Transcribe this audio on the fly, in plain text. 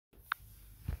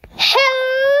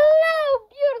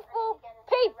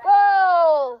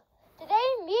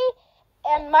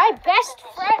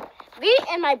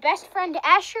my best friend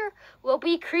Asher will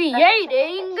be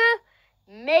creating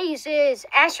mazes.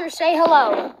 Asher, say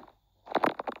hello.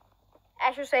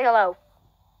 Asher, say hello.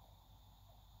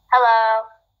 Hello.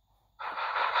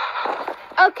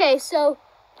 Okay, so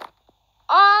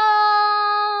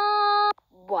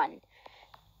one.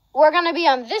 We're gonna be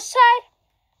on this side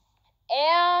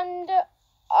and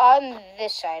on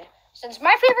this side. Since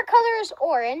my favorite color is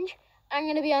orange, I'm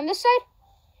gonna be on this side.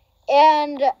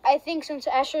 And I think since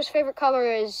Asher's favorite color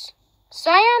is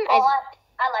cyan, I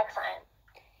like cyan.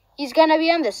 He's gonna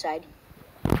be on this side.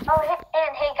 Oh,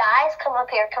 and hey guys, come up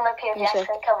here, Yes,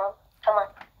 Jackson, come on.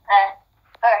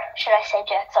 Or should I say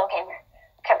Jackson Gamer?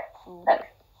 Come here. Look.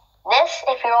 This,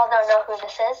 if you all don't know who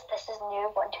this is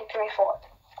Noob 1234.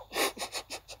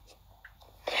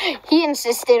 He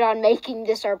insisted on making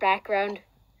this our background.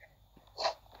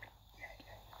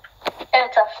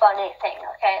 It's a funny thing,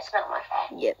 okay? It's not my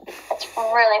fault. Yep. It's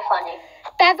really funny.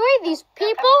 By the way, these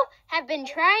people have been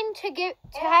trying to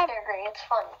have. I agree, it's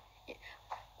funny.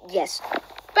 Yes.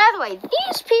 By the way,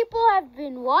 these people have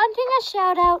been wanting a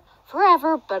shout out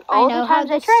forever, but all the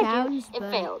times I tried to, it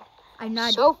failed. I'm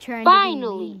not trying to be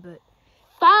mean, but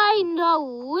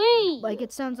finally, like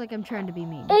it sounds like I'm trying to be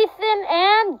mean. Ethan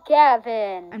and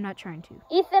Gavin. I'm not trying to.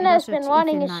 Ethan has been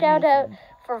wanting a shout out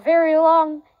for very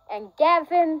long, and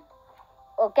Gavin,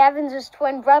 well, Gavin's his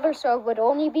twin brother, so it would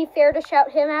only be fair to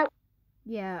shout him out.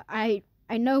 Yeah, I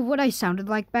know what I sounded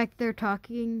like back there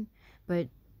talking, but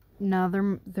no,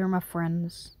 they're my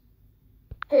friends.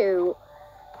 Who?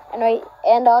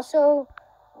 And also,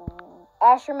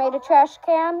 Asher made a trash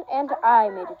can, and I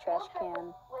made a trash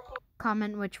can.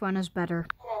 Comment which one is better.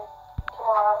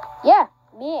 Yeah,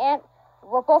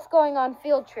 we're both going on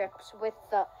field trips with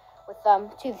to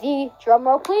the drum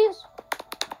roll, please.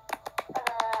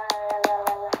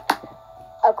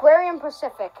 Aquarium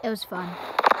Pacific. It was fun.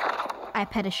 I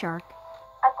pet a shark.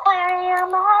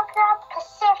 Aquarium of the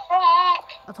Pacific.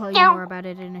 I'll tell you more about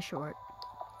it in a short.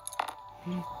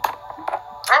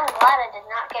 I'm glad I did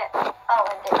not get. Oh,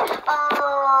 I did.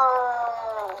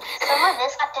 Some of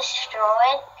this got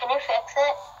destroyed. Can you fix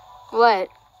it? What?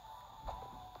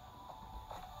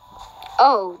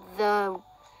 Oh,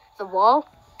 the wall.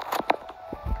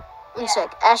 One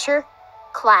sec. Asher,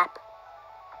 clap.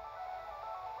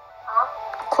 Huh?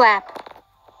 Clap.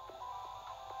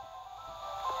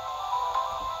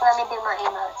 Let me do my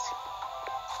emotes.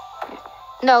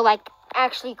 No, like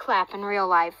actually clap in real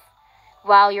life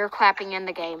while you're clapping in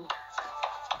the game.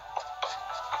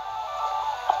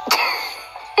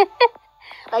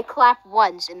 Like clap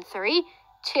once in 3,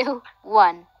 2,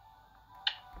 1.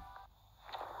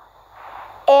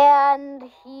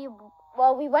 And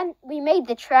we made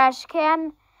the trash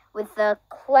can with the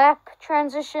clap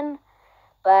transition,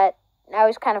 but now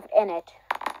he's kind of in it.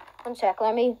 One sec,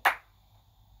 let me.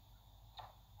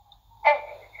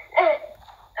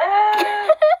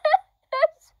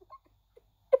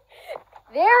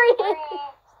 There he is.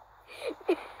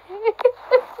 Can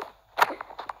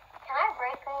I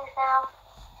break these now?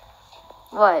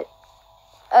 What?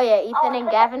 Oh yeah, Ethan and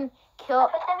Gavin kill. I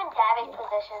put them in dabbing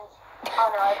positions. Oh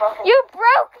no, I broke it. You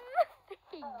broke the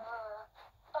thing.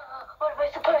 What am I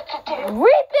supposed to do?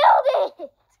 Rebuild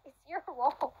it. It's your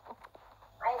wall.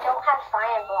 I don't have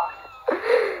cyan blocks.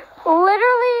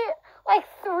 Literally, like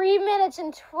 3 minutes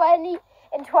and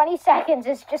 20 seconds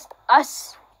is just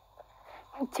us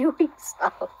doing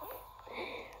stuff,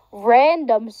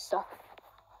 random stuff.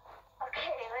 Okay,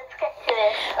 let's get to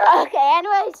this. Okay,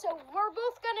 anyway, so we're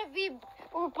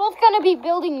both gonna be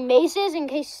building mazes in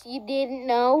case you didn't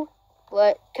know.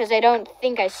 What? Because I don't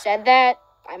think I said that.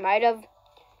 I might have.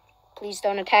 Please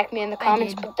don't attack me in the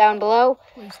comments down below.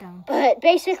 Please don't. But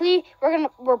basically,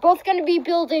 we're both gonna be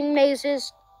building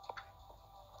mazes,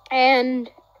 and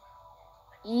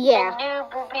yeah. The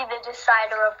noob will be the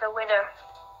decider of the winner.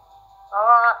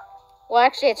 Well,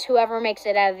 actually, it's whoever makes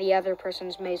it out of the other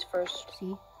person's maze first.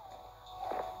 See?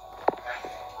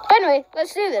 Anyway,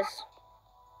 let's do this.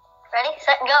 Ready,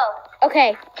 set, go.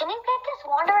 Okay. Can you get this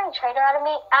wandering traitor out of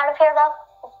here, though?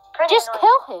 Pretty Just annoying.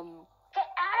 kill him. Get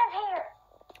out of here.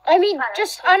 I mean,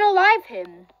 just unalive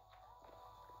him.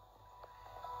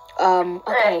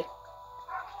 Okay.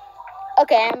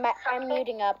 Okay, I'm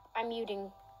muting up. I'm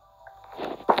muting.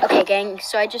 Okay, gang.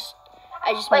 So I just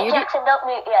Wait, muted. Jackson, don't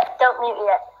mute yet. Don't mute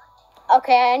yet.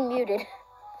 Okay, I'm muted.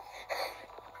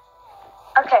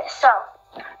 Okay, so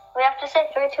we have to say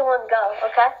 3, 2, 1, go.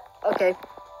 Okay. Okay.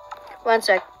 One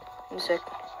sec.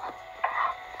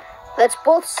 Let's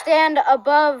both stand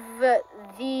above the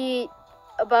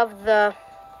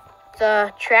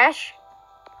trash.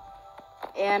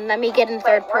 And let me get in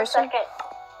third person. 1 second.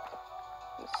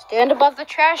 stand above the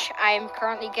trash. I am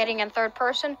currently getting in third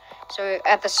person. So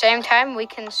at the same time, we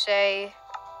can say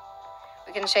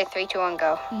 3, 2, 1,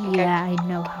 go. Okay? Yeah, I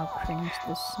know how cringe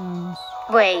this sounds.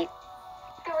 Wait.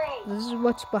 3. This is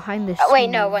what's behind the scenes. Oh, wait,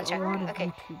 no, one of a second. lot of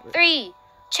Okay. YouTubers. 3,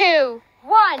 2,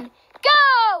 1, go!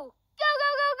 Go, go,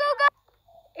 go, go,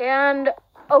 go! And,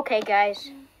 okay,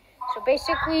 guys. So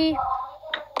basically,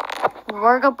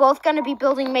 we're both gonna be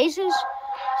building mazes.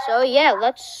 So yeah,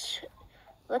 let's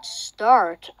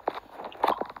start.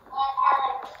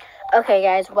 Okay,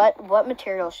 guys, what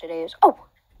material should I use? Oh,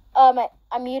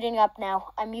 I'm muting up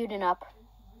now. I'm muting up.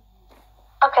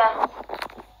 Okay.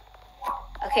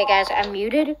 Okay, guys, I'm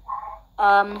muted.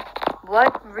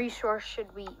 What resource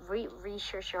should we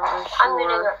research? I'm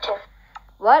muting up too.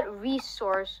 What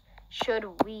resource should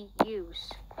we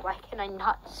use? Why can I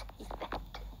not say that?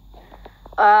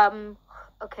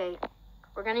 Okay,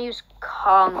 we're gonna use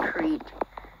concrete.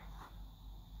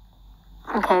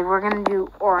 Okay, we're gonna do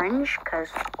orange, because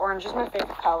orange is my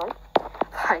favorite color,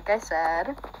 like I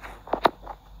said.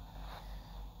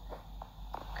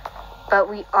 But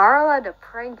we are allowed to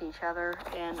prank each other,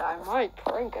 and I might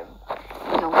prank him.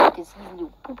 You know, because he's a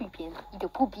little poopy pants. He's a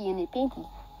poopy in his panty.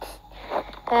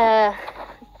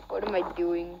 What am I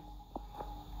doing?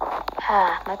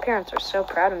 My parents are so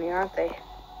proud of me, aren't they?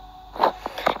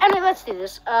 Anyway, let's do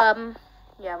this.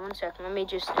 Yeah, 1 second. Let me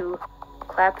just do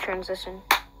clap transition.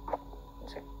 1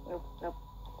 second. Nope.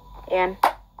 And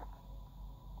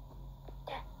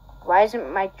why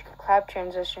isn't my clap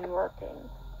transition working?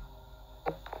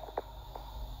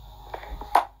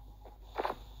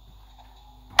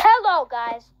 Hello,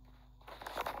 guys.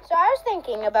 So I was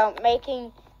thinking about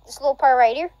making this little part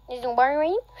right here.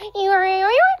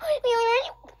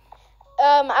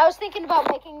 I was thinking about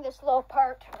making this little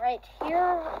part right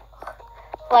here,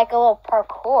 like a little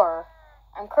parkour.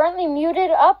 I'm currently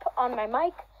muted up on my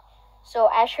mic, so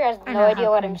Asher has no idea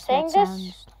what I'm saying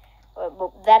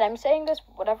that I'm saying this,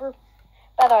 whatever.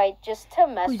 By the way, just to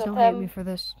mess Please with don't him, hate me for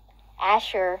this.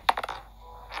 Asher,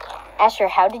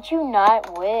 how did you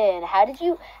not win? How did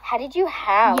you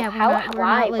have? Yeah, we're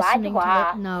not listening to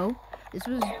it. No, this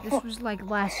was like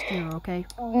last year, okay?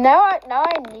 Now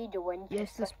I need to win.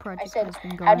 Yes, this project said, has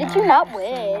been going how did you on not for so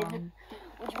win? long.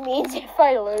 Which means if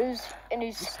I lose and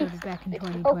It started back in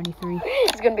 2023.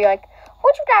 he's gonna be like,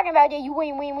 "What you talking about? Yeah, you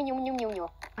win.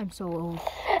 I'm so old.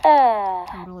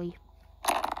 Totally.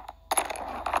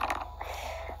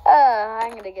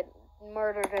 I'm gonna get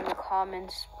murdered in the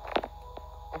comments.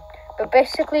 But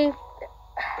basically,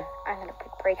 I'm gonna be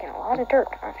breaking a lot of dirt,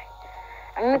 aren't I?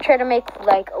 I'm gonna try to make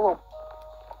like a little.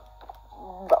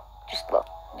 Look,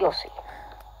 you'll see.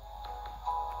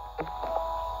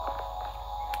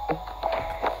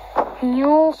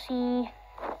 You'll see.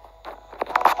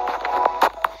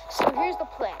 So here's the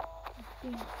plan.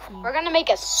 We're gonna make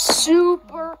a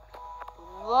super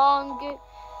long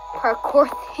parkour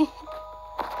thing.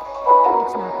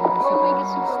 It's not gonna be super We'll make a long,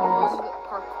 super so long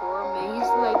parkour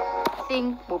maze like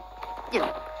thing. Well, you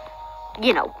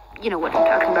know what I'm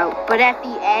talking about. But at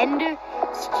the end,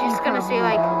 it's just gonna say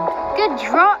like,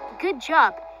 good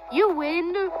job, you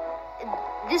win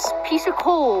this piece of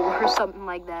coal or something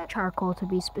like that. charcoal to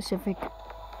be specific.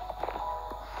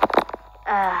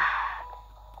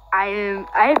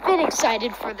 I've been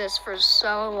excited for this for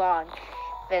so long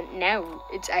that now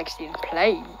it's actually in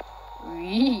play.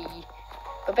 Whee.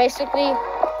 But basically,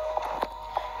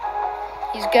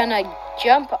 he's gonna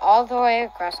jump all the way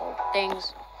across all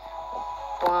things.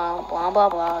 Blah blah blah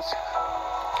blahs.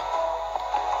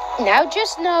 Now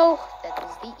just know that this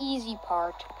is the easy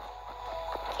part.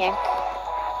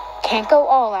 Can't go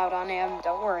all out on him.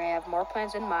 Don't worry, I have more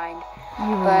plans in mind. You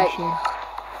really But should.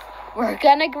 we're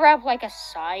gonna grab like a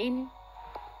sign.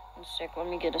 1 sec, let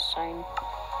me get a sign.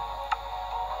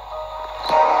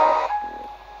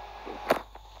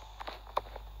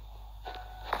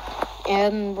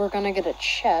 And we're gonna get a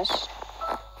chest.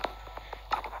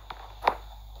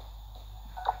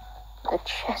 The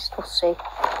chest will say.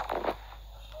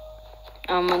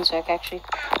 1 sec, actually.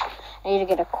 I need to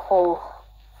get a coal.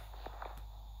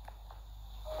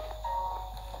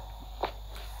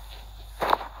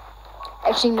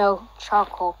 Actually, no,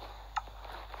 charcoal.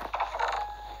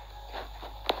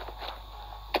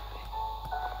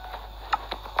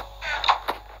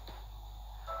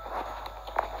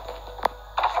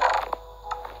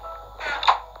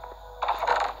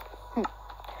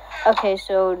 Okay,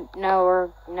 so now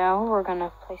we're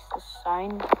gonna place the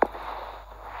sign.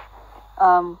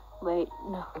 Wait,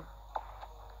 no.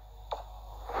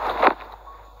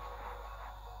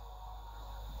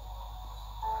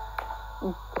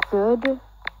 Good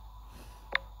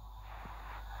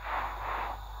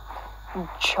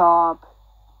job,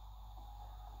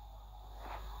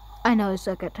 I know I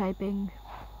suck at typing.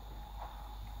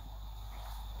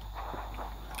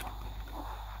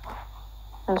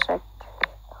 One sec.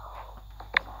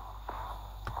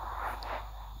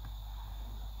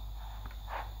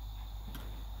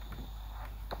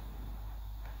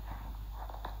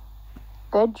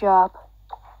 Good job.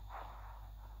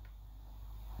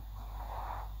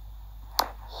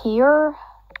 Here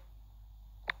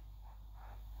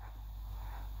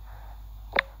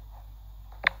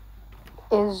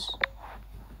is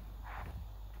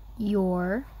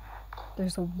Your.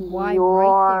 There's a Y Your.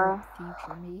 right there,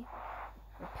 future me.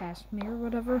 Or past me or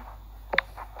whatever.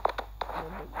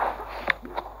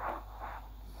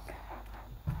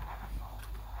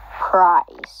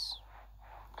 price.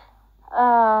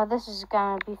 This is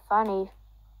gonna be funny.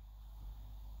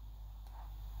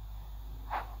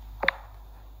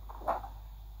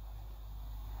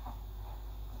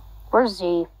 Where's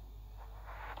Z?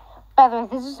 By the way,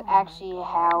 this is actually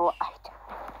how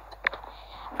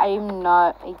I am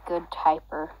not a good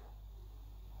typer.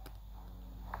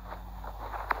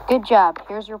 Good job.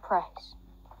 Here's your prize.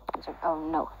 He's like, oh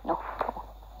no.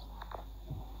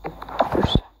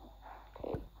 Okay.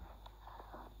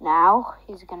 Now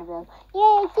he's gonna be like, yay,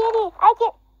 I did it! I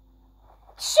get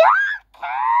shocker!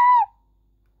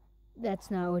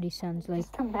 That's not what he sounds like.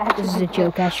 Imagine This is a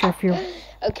joke, Asher, if you're...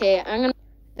 Okay, I'm gonna...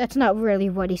 That's not really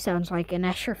what he sounds like, and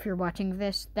Asher, if you're watching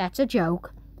this, that's a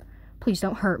joke. Please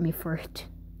don't hurt me for it.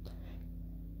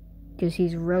 Because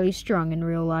he's really strong in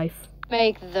real life.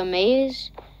 Make the maze,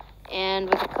 and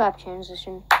with the clap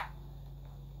transition.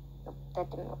 Nope, that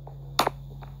didn't work.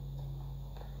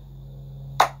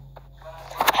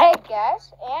 Hey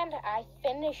guys, and I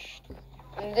finished.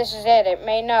 And this is it. It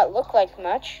may not look like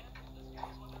much,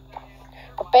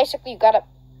 but basically you gotta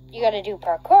do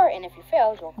parkour, and if you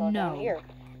fail, you'll go down here.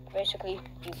 Basically,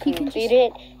 you complete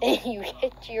it, and you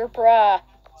get your prize.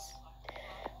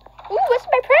 Ooh, what's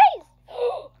my prize?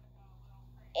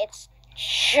 It's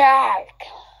shark.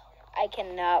 I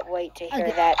cannot wait to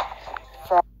hear that.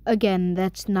 Again,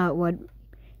 that's not what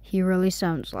he really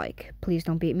sounds like. Please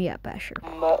don't beat me up, Asher.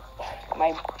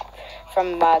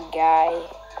 From my guy,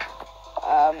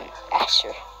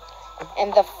 Asher.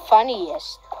 And the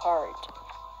funniest part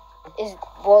is,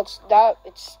 well,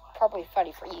 it's probably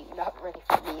funny for you, not really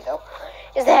for me though,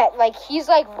 is that like he's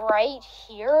like right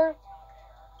here,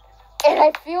 and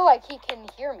I feel like he can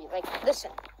hear me. Like,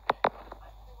 listen.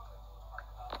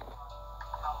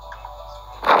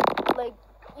 Like,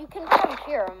 you can kind of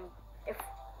hear him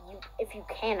if you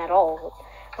can at all.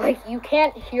 Like, you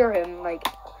can't hear him like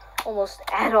almost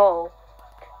at all,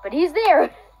 but he's there.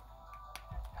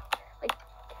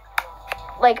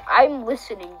 Like I'm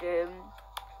listening to him,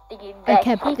 thinking that I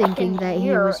kept thinking that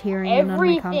he was hearing in on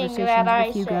my conversations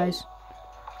with you guys.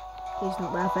 Please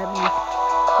don't laugh at me.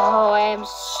 Oh, I am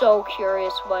so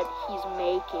curious what he's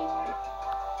making.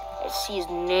 I see his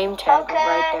name tag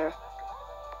right there.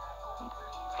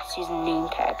 I see his name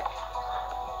tag.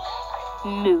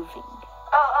 Moving.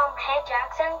 Oh, hey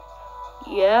Jackson.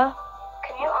 Yeah?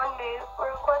 Can you unmute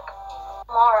real quick?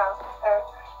 Tomorrow, or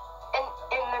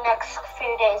in the next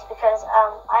few days, because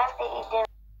I have to eat dinner.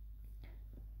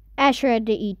 Asher had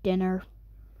to eat dinner.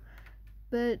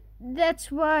 But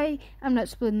that's why I'm not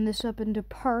splitting this up into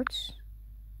parts.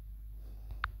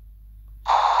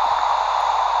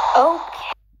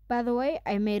 Okay. By the way,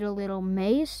 I made a little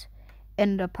maze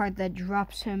and a part that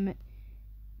drops him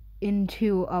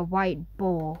into a white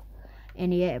bowl.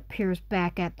 And he appears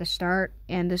back at the start,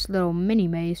 and this little mini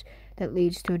maze that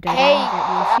leads to a dead end that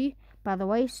you'll see. By the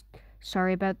way,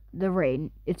 sorry about the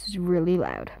rain. It's really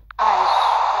loud.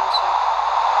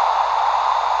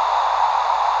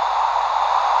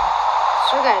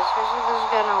 So guys, here's how this is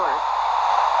gonna work.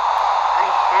 I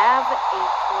have a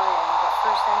plan, but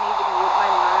first I need to mute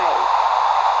my mic.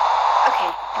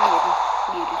 Okay,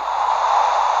 muted.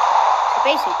 So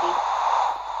basically,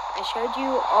 I showed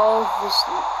you all this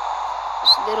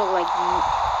little like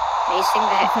maze thing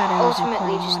that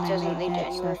ultimately just doesn't lead to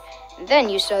anywhere. And then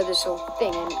you saw this whole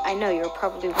thing, and I know you're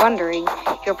probably wondering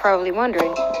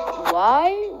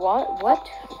why, what?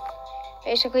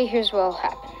 Basically, here's what'll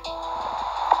happen.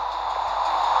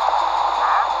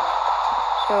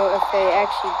 So if they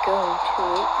actually go to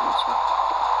it,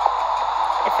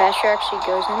 if Asher actually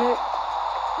goes in it,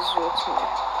 this is what's gonna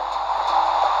happen.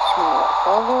 It's gonna walk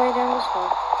all the way down this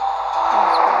hole.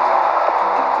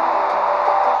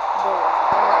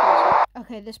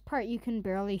 Okay, this part you can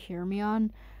barely hear me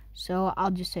on, so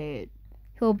I'll just say it.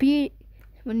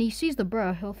 When he sees the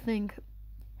bro, he'll think,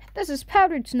 this is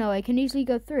powdered snow, I can easily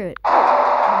go through it. And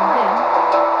then,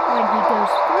 when he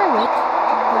goes through it,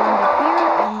 he'll end up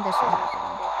here, and this will happen.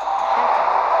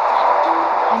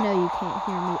 And know you can't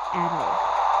hear me at all.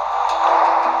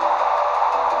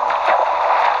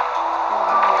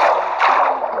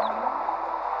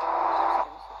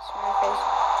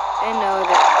 I know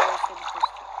that.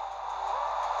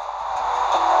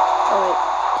 Oh wait.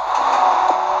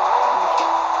 Okay.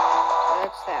 So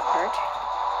that's that part.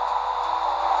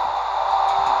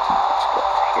 Let's go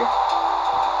over here.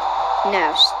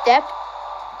 Now, step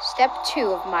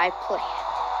 2 of my plan.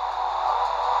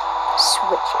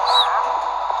 Switches.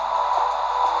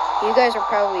 You guys are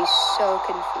probably so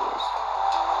confused.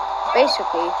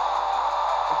 Basically,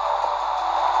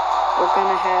 we're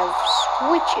gonna have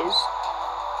switches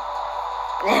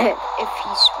that if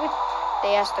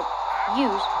they has to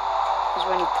use, because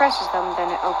when he presses them, then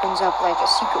it opens up like a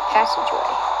secret passageway.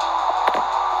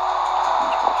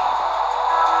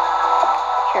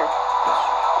 Here.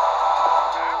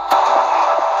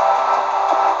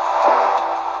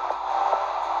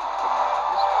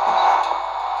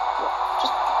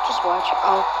 Just watch.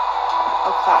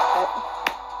 I'll clap it.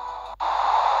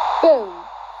 Boom.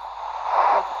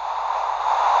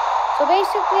 So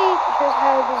basically, here's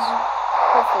how it is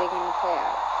hopefully going to play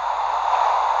out.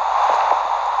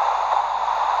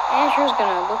 Asher's going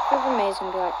to look through the maze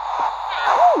and be like,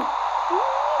 "Ooh,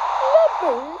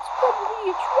 clever, it's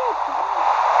probably a trap.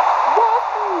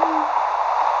 Wahoo!"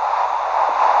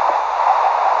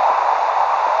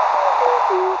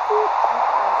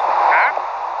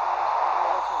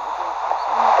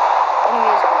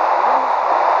 Anyways,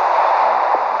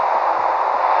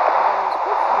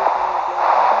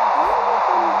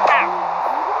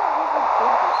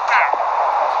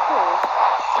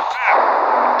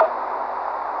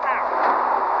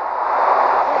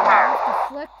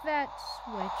 Flick that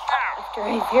switch. after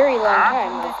a very long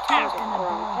time, The of tap using and the the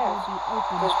wrong door path, will be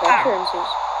open. goes back here and says,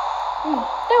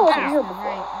 that wasn't here the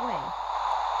before. right way.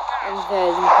 And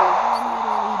then, Then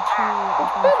it'll lead to a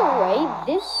by bunch the of way, rooms.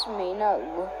 this may not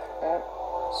look that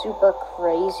super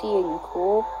crazy and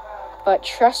cool, but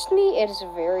trust me, it is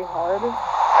very hard.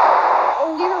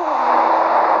 Oh, dear.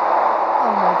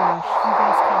 Oh my gosh, you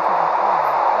guys can't even hear me.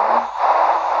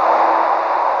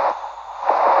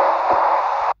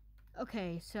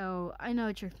 Okay, so I know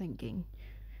what you're thinking.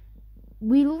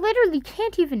 We literally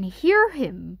can't even hear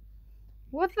him.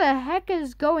 What the heck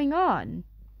is going on?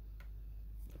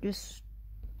 Just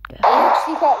I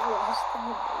actually got lost in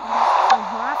the we'll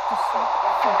have to flip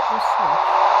this switch.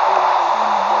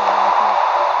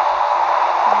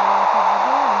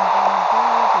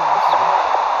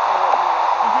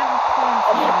 I have a plan for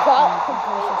Oh my that, God, but you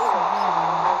guys are so bad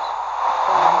at it.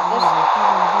 this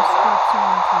This steps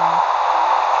into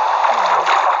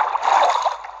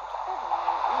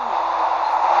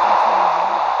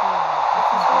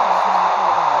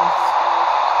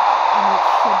and it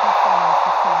should be fine if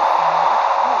you finish that.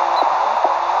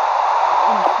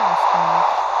 And trust me,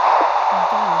 it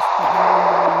does, but not in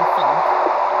the way you think.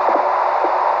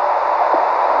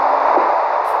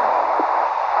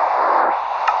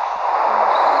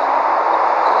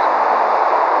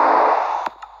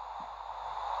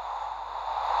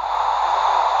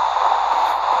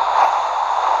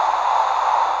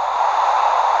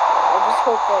 I just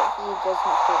hope that he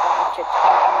doesn't feel the object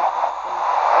function.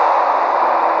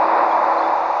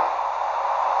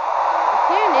 The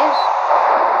plan is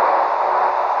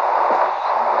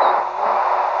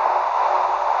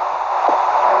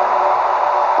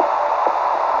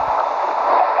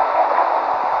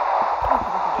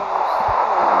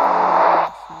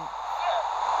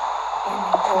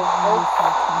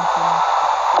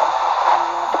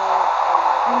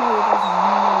I know you guys have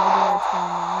no idea what's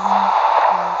going on,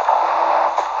 but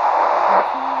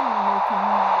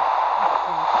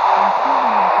I'm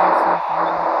currently making something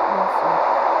that you'll see.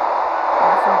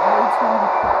 So wait till we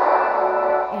put,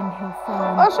 and he'll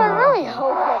fall also, I into really it.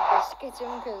 hope that this gets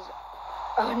him, because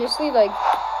honestly, like,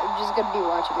 I'm just gonna be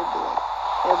watching it be like,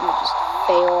 he'll just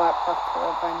fail at parkour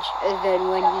a bunch, and then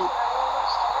when he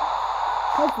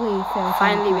Hopefully he fails.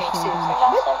 finally on the makes parkour it. bench. And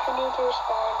also, if you need to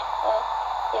respond,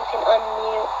 you can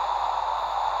unmute.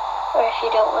 Or if you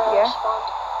don't want to Yeah. respond.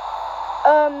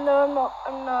 No,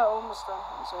 I'm not almost done.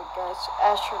 I'm sorry, guys.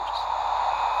 Asher just.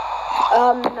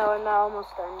 No, I'm not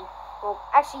almost done. Well,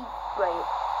 actually, wait.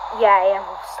 Yeah, I am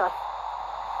almost done.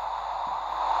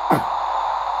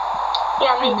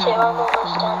 Yeah, me I'm too. not I'm almost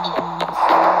almost done, done not too. even on the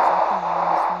stairs, I can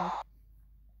honestly.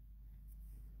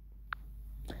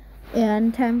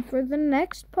 And time for the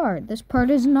next part. This part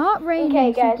is not raining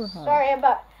Okay, guys. super hard.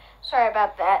 Sorry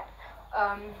about that.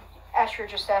 Asher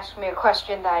just asked me a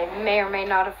question that I may or may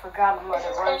not have forgotten what This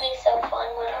it is going was. to be so fun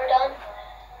when we're done.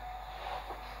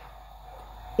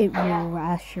 It will,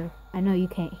 Asher. I know you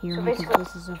can't hear So me because basically-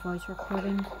 this is a voice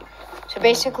recording. So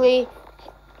basically,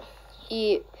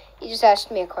 he just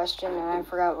asked me a question, and I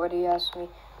forgot what he asked me.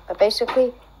 But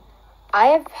basically, I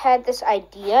have had this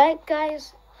idea,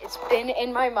 guys. It's been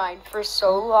in my mind for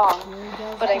so long,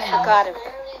 but I forgot it. I was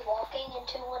literally walking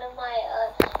into one of my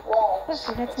walls.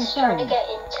 That's It's trying to get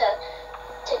into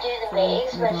to do the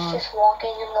maze, but it's just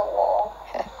walking in the wall.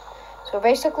 So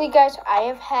basically, guys, I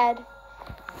have had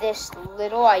this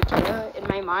little idea in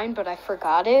my mind, but I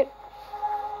forgot it.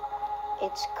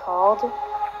 It's called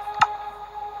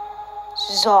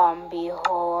Zombie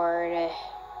Horde.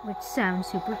 Which sounds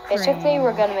super crazy. Basically,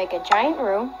 we're gonna make a giant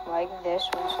room like this.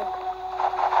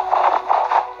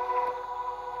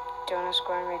 Doing a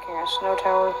square, making a snow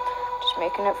tower, just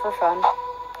making it for fun.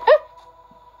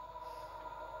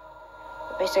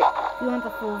 If you want the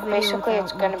full video, Basically,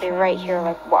 it's gonna be right here.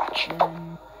 Like, watch. I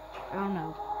don't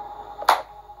know.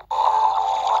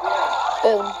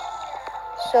 Boom.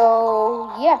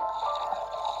 So yeah,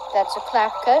 that's a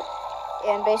clap cut,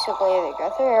 and basically they go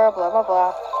through here, blah blah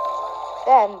blah.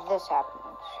 Then this happens.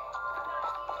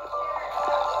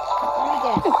 Let me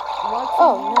guess. What's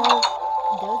Oh no!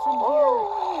 Goes in here,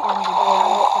 and the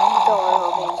Don't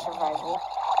worry, being survival.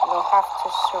 You'll have to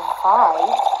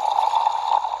survive.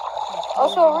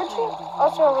 Also, originally I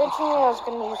was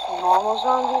gonna use normal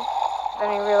zombies. Then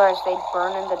I realized they'd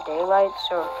burn in the daylight,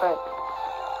 so I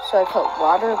put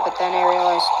water. But then I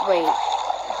realized, wait,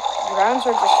 drones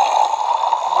are just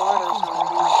water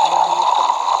zombies.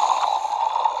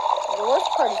 The worst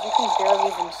part is you can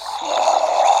barely even see it.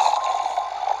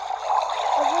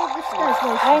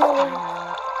 Finally,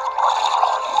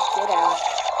 get out.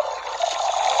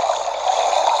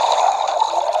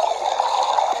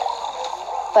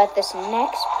 But this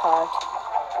next part,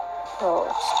 oh,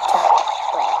 it's tough.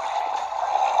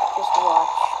 Just watch.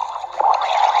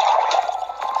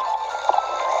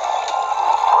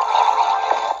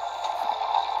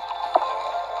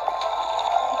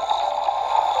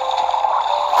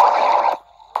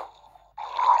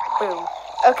 Boom.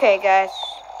 Okay, guys.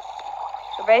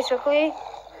 So basically,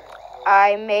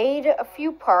 I made a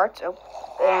few parts. Oh,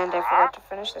 and I forgot to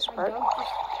finish this part.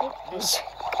 Basically,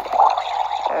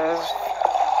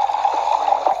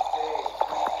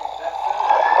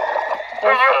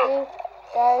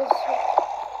 guys,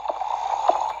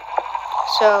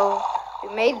 so we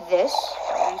made this.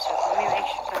 One second, let me make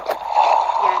sure that,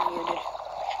 yeah, I'm muted.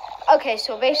 Okay,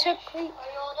 so basically,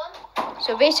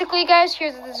 guys,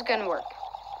 here's how this is gonna work.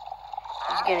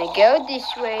 He's gonna go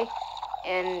this way,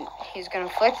 and he's gonna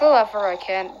flick the lever. I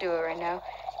can't do it right now,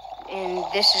 and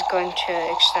this is going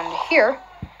to extend to here,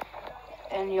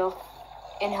 and he'll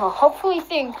hopefully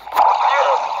think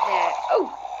that, oh,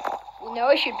 now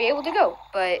I should be able to go,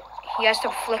 but he has to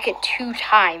flick it 2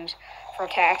 times for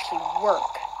it to actually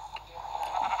work.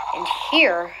 And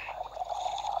here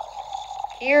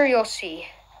you'll see.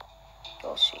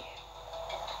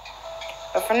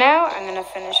 But for now, I'm gonna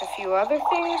finish a few other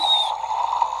things.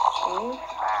 So,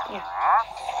 yeah.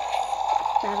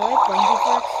 By the way, thank you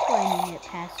for explaining it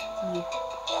past me,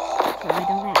 so I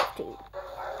don't have to.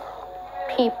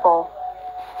 People,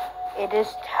 it is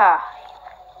time.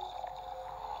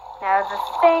 Now the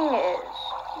thing is,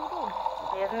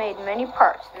 we have made many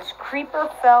parts. This creeper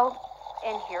fell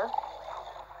in here.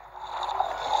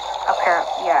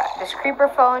 Apparently, yeah, this creeper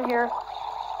fell in here. I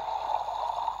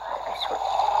swear.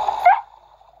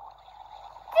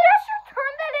 Did Asher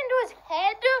turn that into his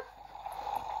head?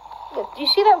 Look, do you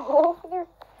see that roll over there?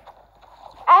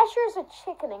 Asher's a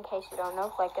chicken, in case you don't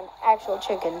know, like an actual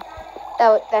chicken.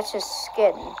 That's his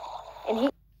skin. And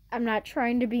I'm not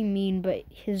trying to be mean, but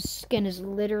his skin is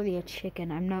literally a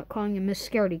chicken. I'm not calling him a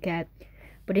scaredy cat,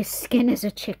 but his skin is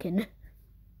a chicken.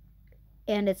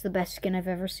 And it's the best skin I've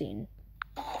ever seen.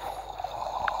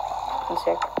 One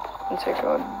sec,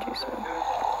 I'll do something.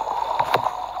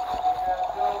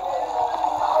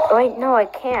 Oh, wait, no, I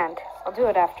can't. I'll do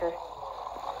it after.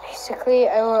 Basically,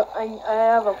 I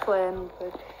have a plan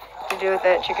to do with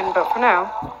that chicken, but for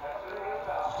now.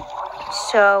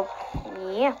 So,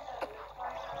 yeah.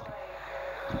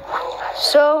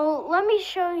 So, let me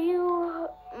show you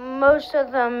most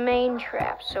of the main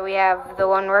traps. So, we have the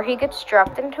one where he gets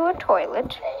dropped into a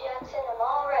toilet. Hey, Jackson, I'm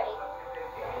all ready.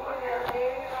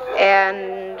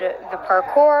 And the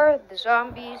parkour, the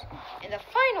zombies, and the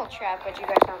final trap, which you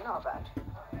guys don't know about.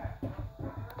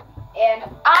 And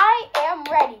I am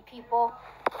ready, people.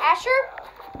 Asher,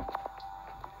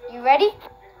 you ready?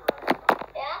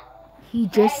 Yeah? He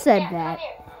just said Come that,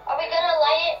 here. Are we gonna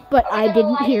light it? but Are we I gonna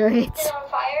didn't light hear it it. and put it on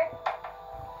fire?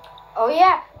 Oh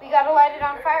yeah, we gotta light it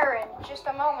on fire in just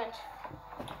a moment.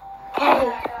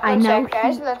 Okay, I know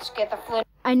guys, let's get the flint.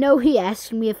 I know he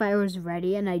asked me if I was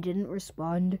ready, and I didn't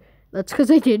respond. That's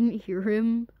because I didn't hear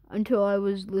him until I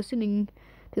was listening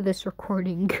to this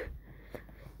recording.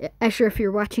 Asher, if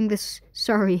you're watching this,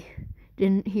 sorry,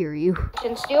 didn't hear you.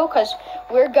 Steel, because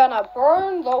we're gonna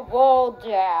burn the wall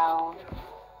down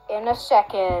in a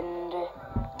second.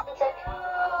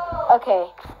 Okay.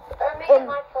 Let me get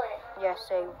my flint. Yeah,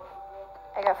 same.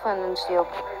 I got flint and steel.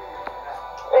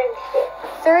 And steel.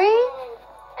 3.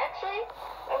 Actually,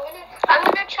 I'm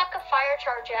gonna chuck a fire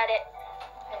charge at it.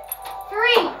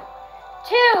 3,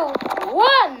 2,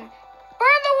 1.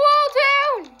 Burn the wall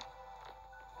down.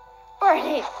 Burn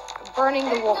it. Burning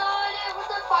the wall. It was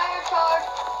a fire charge.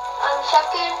 I'm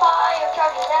chucking fire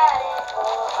charges at it.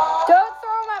 Don't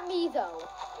throw them at me though.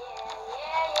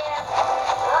 Yeah.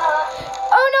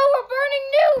 Oh no, we're burning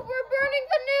noob. We're burning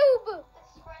the noob.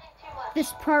 This is running too much.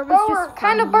 This part was Bro, just we're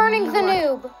kind of funny. burning the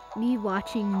noob. Me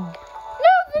watching No,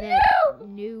 the that noob.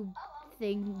 new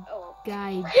thing Oh.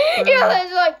 guy. Yeah,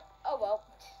 it's like, oh well.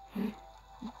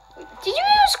 Did you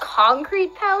use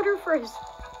concrete powder for his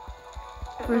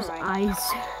Never mind.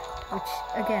 eyes, which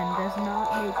again does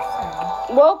not make sense.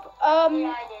 Well,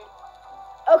 Yeah, I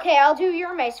did. okay, I'll do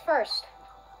your mace first.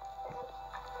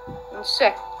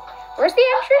 Sick. Where's the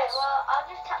Okay, entrance? well,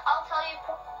 I'll tell you.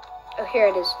 Oh, here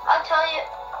it is. I'll tell you.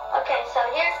 Okay, so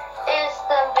here is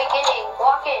the beginning.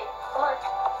 Walk in. Come on.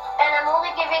 And I'm only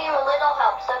giving you a little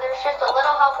help, so there's just a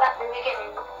little help at the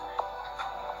beginning.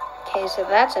 Okay, so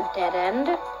that's a dead end.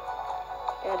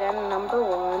 Dead end number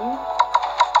 1.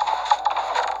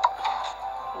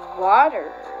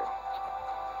 Water.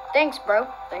 Thanks, bro.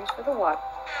 Thanks for the water.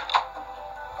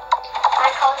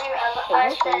 I called you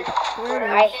I said.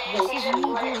 I This hate is you. me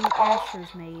doing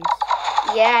Asher's maze.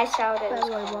 Yeah, I saw By the it.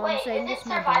 way, while Wait, I'm saying is it this,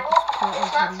 my survival? dog is currently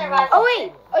It's not cutting me survival. Oh,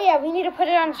 wait. Oh, yeah, we need to put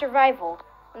it on survival.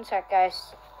 One sec,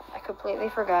 guys. I completely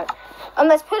forgot.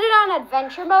 Let's put it on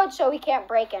adventure mode so we can't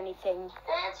break anything.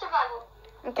 And survival.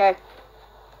 Okay.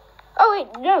 Oh,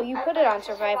 wait. No, you put it on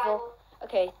survival.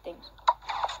 Okay, thanks.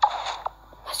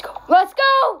 Let's go. Let's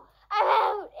go! I'm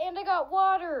out! And I got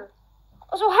water.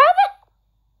 Also, how the...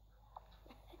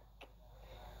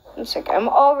 One sec. I'm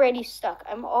already stuck.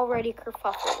 I'm already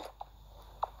kerfuffled.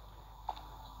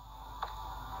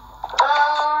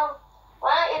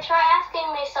 Why don't you try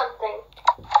asking me something?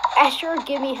 Asher,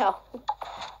 give me help.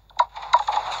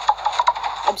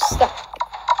 I'm stuck.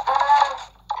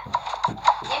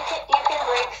 You can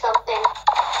break something,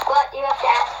 but you have to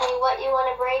ask me what you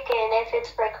want to break and if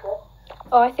it's breakable.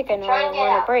 Oh, I think I know Try what and I get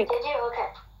want out. to break. Did you? Okay.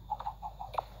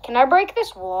 Can I break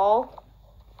this wall?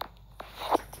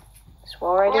 This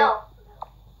wall right here? No.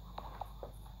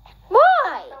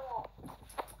 Why?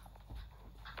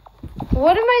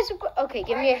 What am I supposed... Okay,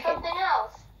 give me a Break hint. something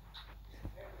else.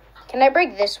 Can I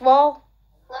break this wall?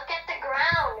 Look at the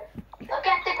ground. Look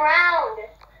at the ground.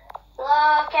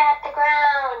 Look at the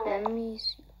ground. Let me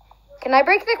see. Can I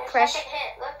break the Your crush? second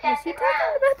hit. Look Is at he the talking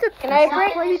ground. about the Can I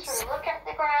Not break... in this room. Look at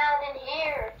the ground in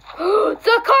here.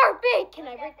 The carpet! Can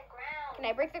I Look break... at the ground. Can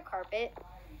I break the carpet?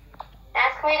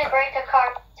 Ask me to break a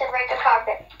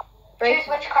carpet. Break... Choose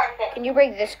which carpet. Can you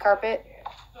break this carpet?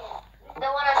 The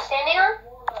one I'm standing on?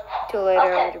 Too late, I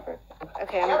Okay. already broke.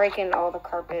 Okay, I'm Nope. breaking all the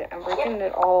carpet. I'm breaking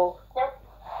it all. Nope.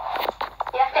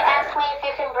 You have to ask me if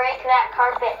you can break that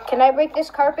carpet. Can I break this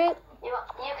carpet? You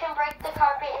can break the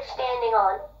carpet you're standing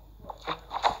on.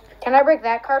 Can I break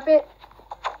that carpet?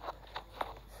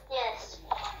 Yes.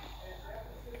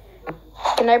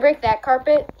 Can I break that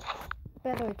carpet?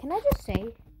 By the way, can I just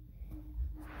say,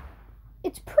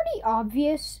 it's pretty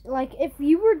obvious. Like, if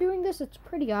you were doing this, it's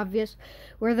pretty obvious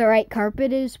where the right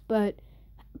carpet is, but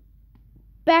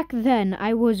back then,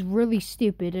 I was really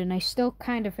stupid, and I still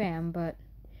kind of am, but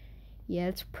yeah,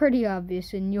 it's pretty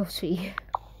obvious, and you'll see.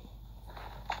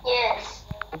 Yes.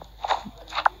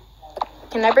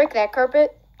 Can I break that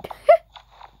carpet?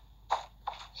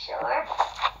 Sure.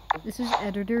 This is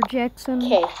Editor Jackson.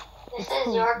 Okay. This It's is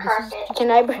cool. your This is carpet. just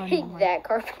Can I funny, break like, that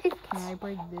carpet? Can I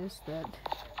break this, that?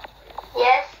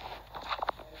 Yes.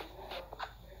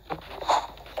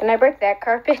 Can I break that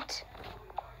carpet?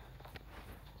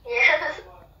 Yes.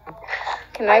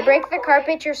 Can Are I you break the recording?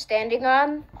 carpet you're standing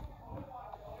on?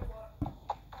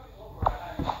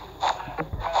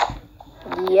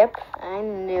 Yep, I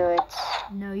knew it.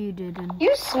 No, you didn't.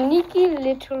 You sneaky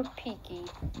little peaky.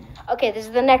 Okay, this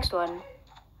is the next one.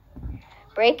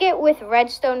 Break it with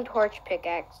redstone torch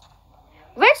pickaxe.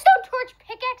 Redstone torch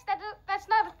pickaxe? That's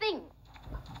not a thing.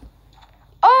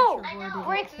 Oh, I know.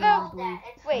 break It's the... called that.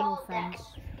 It's Wait. called that.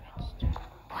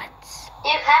 What?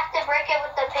 You have to break it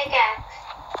with the pickaxe.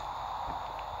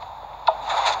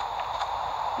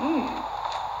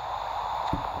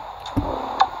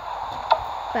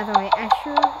 By the way,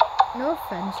 Asher, no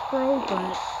offense, bro,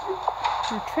 but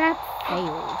Your trap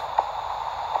failed.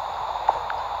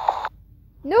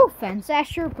 No offense,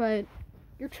 Asher, but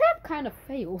your trap kind of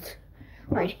failed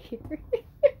right here.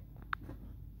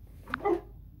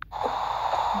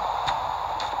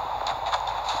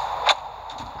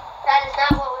 That is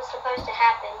not what was supposed to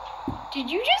happen. Did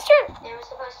you just turn? It was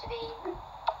supposed to be. It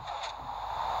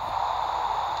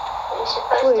was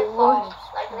supposed Wait, to fall what?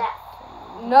 like that.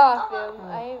 Nothing.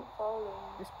 I ain't following.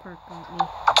 This part got me.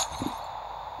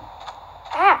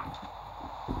 Ah!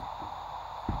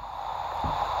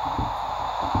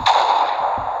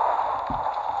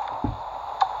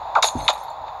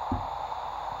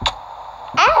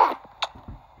 Ah!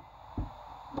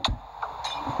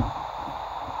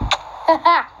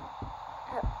 Haha!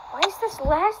 Why is this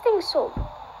lasting so?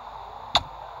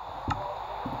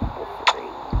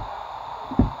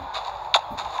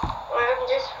 I'm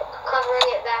just covering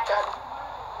it back up.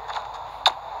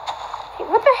 Hey,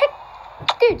 what the heck?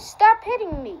 Dude, stop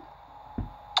hitting me.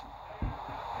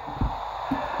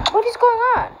 What is going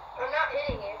on? I'm not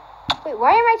hitting you. Wait,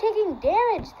 why am I taking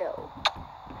damage though?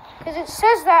 Because it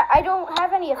says that I don't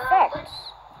have any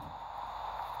effects.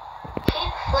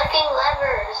 Keep flicking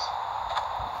levers.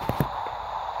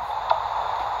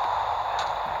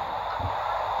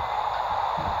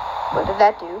 What did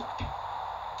that do?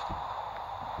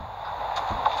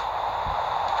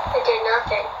 It did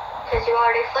nothing. Because you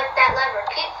already flicked that lever.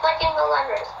 Keep flicking the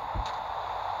levers.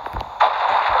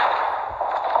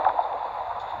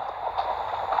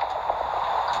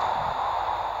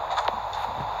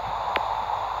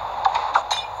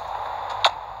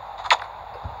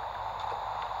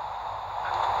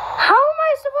 How am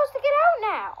I supposed to get out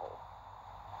now?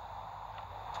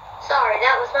 Sorry,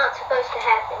 that was not supposed to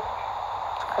happen.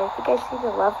 I think I see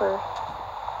the lever.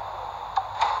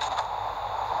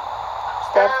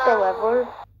 Is that the lever?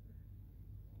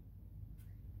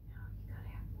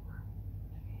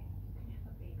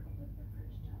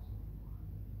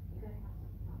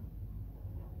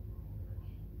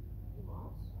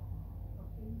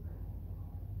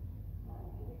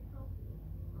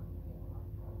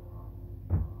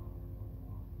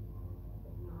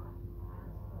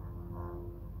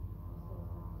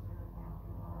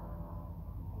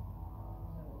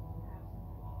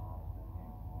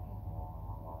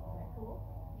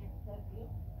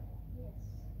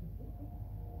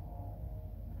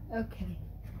 Okay.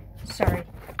 Sorry.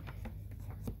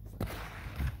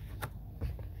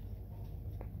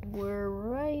 We're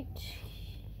right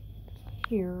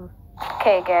here.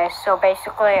 Okay, guys, so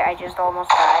basically I just almost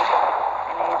died.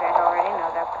 I know you guys already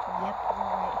know that. Yep, we're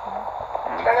right here.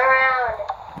 Turn around.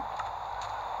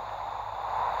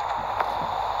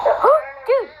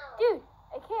 Dude,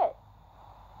 I can't.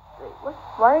 Wait, what?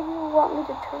 Why do you want me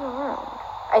to turn around?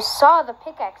 I saw the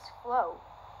pickaxe flow.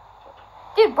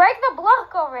 Dude, break the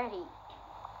block already.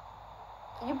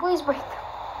 Can you please break the...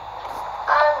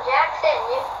 Jackson,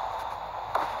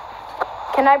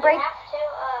 Can I break... you have to,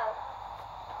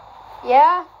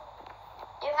 Yeah?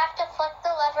 you have to flick the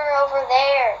lever over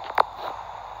there.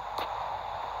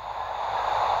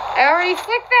 I already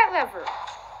flicked that lever.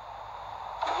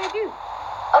 What did I do?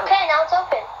 Okay, now it's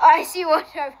open. I see what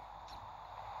I've...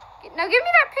 Now give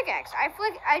me that pickaxe.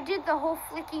 I did the whole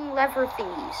flicking lever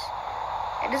thingies.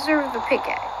 I deserve the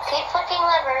pickaxe. Keep flicking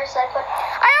levers. I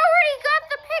already got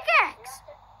the pickaxe.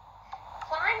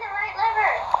 Find the right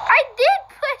lever. I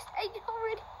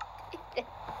already did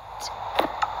that.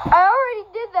 I already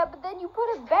did that, but then you put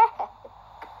it back.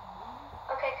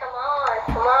 Okay, come on.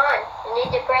 You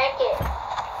need to break it.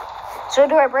 So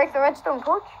do I break the redstone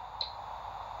torch?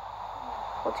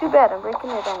 Well, too bad. I'm breaking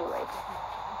it anyway.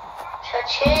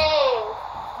 Cha-ching.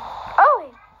 Oh,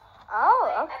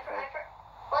 Wait, okay.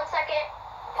 1 second.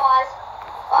 Pause.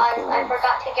 I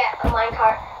forgot to get a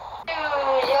minecart.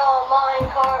 Use your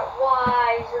minecart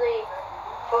wisely.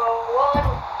 For one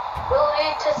will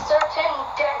lead to certain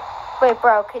death. Wait,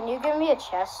 bro, can you give me a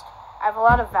chest? I have a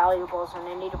lot of valuables and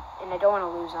I don't want to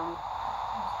lose them.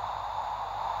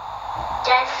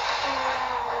 Death.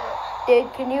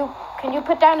 Dude, can you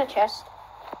put down a chest?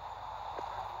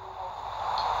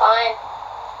 Fine.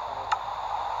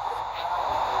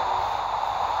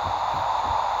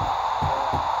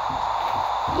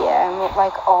 Yeah, I'm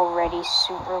like already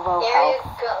super low There health.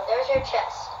 you go. There's your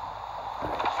chest.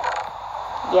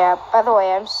 Yeah, by the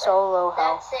way, I'm so low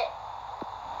health. That's it.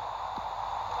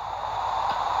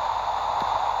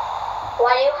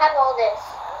 Why do you have all this?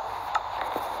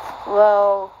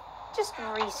 Well, just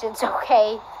reasons,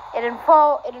 okay? It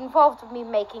involved me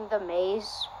making the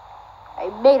maze. I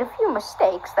made a few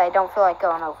mistakes that I don't feel like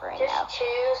going over right now. Just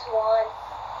choose one.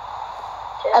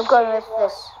 I'm going with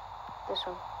this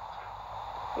one.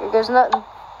 Here goes nothing.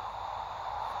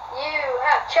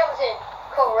 have chosen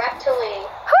correctly.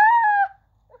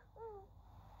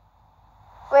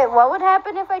 Wait, what would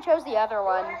happen if I chose the other You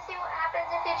one? want to see what happens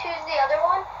if you choose the other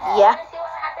one? Yeah. You want to see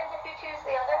what happens if you choose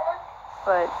the other one?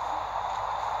 But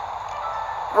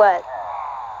what?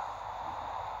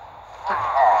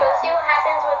 You'll see what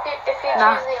happens if you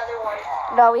Nah. choose the other one.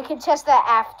 No, we can test that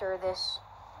after this.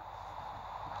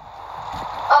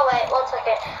 Oh wait, 1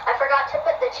 second. I forgot to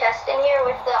put the chest in here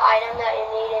with the item that you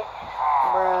needed.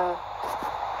 Bruh.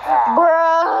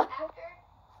 Bruh.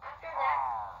 After that,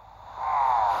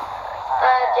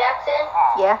 Jackson,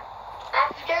 Yeah,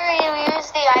 after you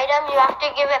use the item, you have to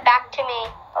give it back to me,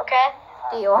 okay?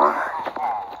 deal.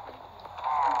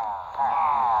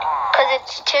 Because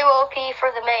it's too OP for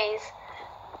the maze.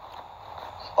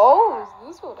 Oh,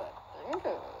 is this what I think it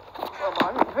is? A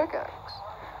diamond pickaxe.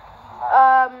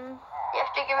 You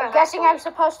have to give it I'm back guessing to I'm me.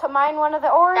 supposed to mine one of the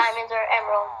ores? Diamonds or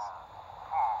emeralds.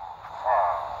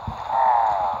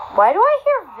 Why do I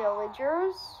hear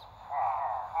villagers?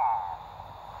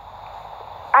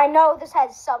 I know this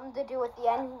has something to do with the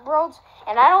emeralds,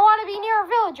 and I don't want to be near a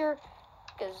villager,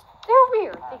 because they're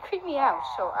weird. They creep me out,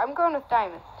 so I'm going with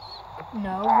diamonds.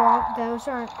 No, wrong. Those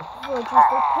aren't villagers.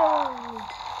 They're pillars.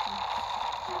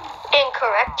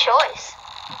 Incorrect choice.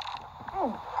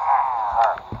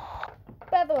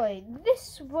 By the way,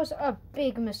 this was a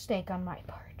big mistake on my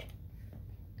part.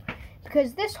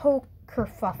 Because this whole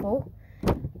kerfuffle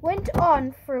went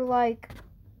on for like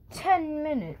 10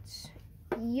 minutes.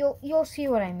 You'll see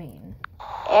what I mean.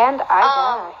 And I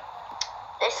die.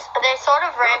 They sort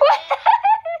of ran.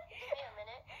 Give me a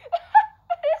minute.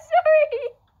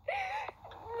 Sorry.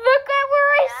 Look at where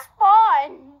I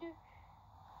spawned.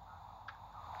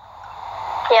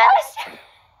 Yeah.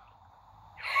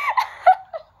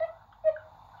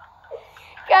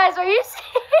 Guys, are you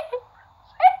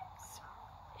serious?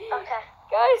 Okay.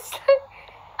 Guys.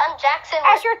 Jackson.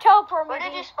 Asher teleport me. Where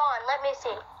did you spawn? Let me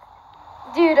see.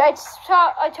 Dude, I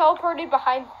teleported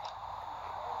behind.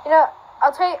 You know,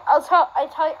 I'll take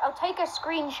a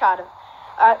screenshot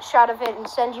of it and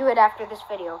send you it after this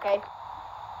video, okay?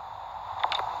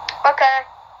 Okay.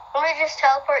 Let me just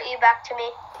teleport you back to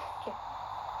me.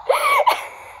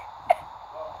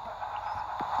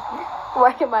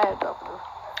 Why am I a doctor?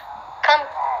 Come.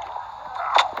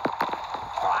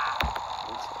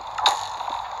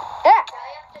 Yeah. Now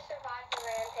you have to survive the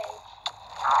rampage.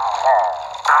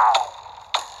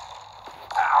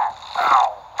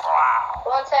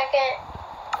 1 second.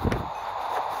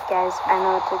 Guys, I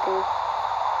know what to do.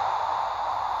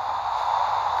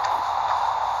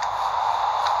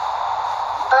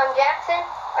 Jackson,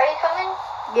 are you coming?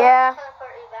 Yeah. I'll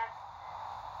teleport you back.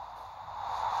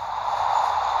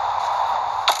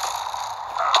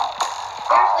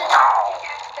 There's the diamond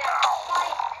pickaxe back.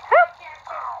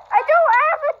 I don't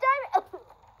have a diamond.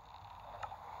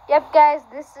 Yep, guys,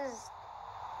 this is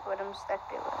what I'm stuck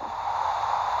doing.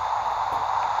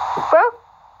 Bro?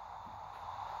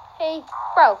 Hey,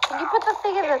 bro, can you put the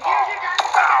thing in the... Here's your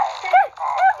diamond pickaxe.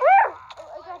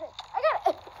 Oh, I got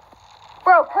it.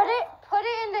 Bro, put it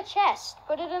in the chest.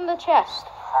 Put it in the chest.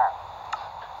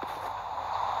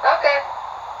 Okay.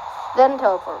 Then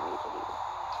teleport me to you.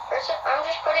 First, I'm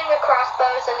just putting the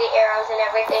crossbows and the arrows and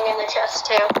everything in the chest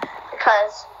too,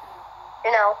 because,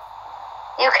 you know,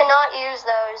 you cannot use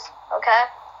those, okay?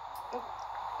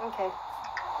 Okay.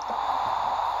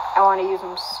 I want to use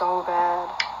them so bad,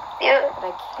 but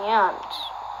I can't.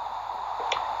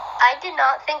 I did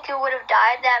not think you would have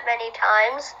died that many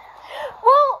times.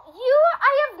 Well,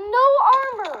 I have no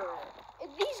armor.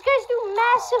 These guys do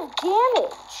massive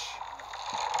damage.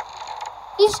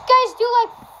 These guys do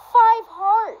like 5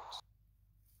 hearts.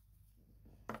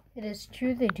 It is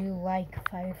true they do like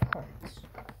 5 hearts.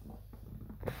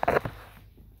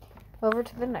 Over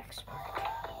to the next part.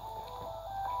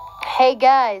 Hey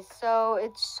guys, so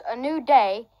it's a new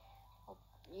day.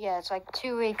 Yeah, it's like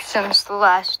 2 weeks since the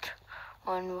last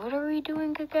one. What are we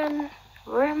doing again?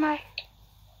 Where am I?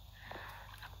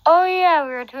 Oh yeah,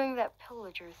 we were doing that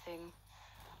pillager thing.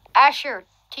 Asher,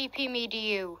 TP me to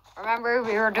you. Remember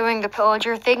we were doing the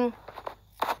pillager thing?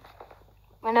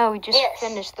 I know, we just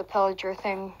finished the pillager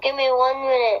thing. Give me 1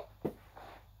 minute.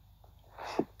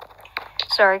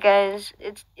 Sorry guys,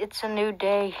 it's a new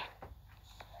day.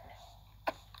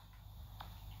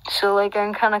 So like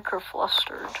I'm kind of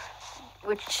kerflustered.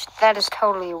 Which, that is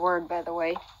totally a word, by the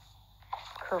way.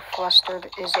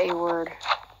 Kerflustered is a word.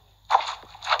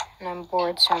 And I'm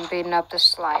bored, so I'm beating up the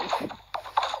slime.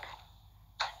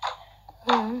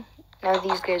 Now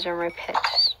these guys are my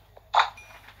pets.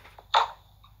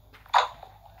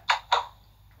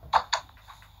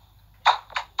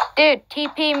 Dude,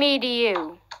 TP me to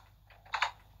you.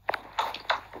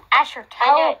 Asher,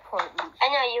 teleport me. I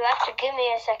know, you have to give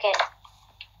me a second.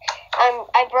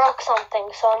 I broke something,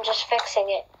 so I'm just fixing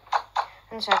it.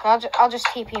 One sec, I'll just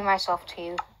TP myself to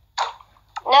you.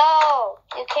 No,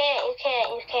 you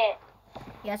can't.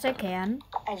 Yes, I can.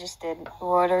 I just did.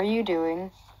 What are you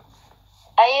doing?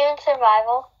 Are you in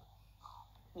survival?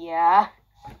 Yeah.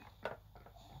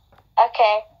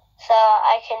 Okay, so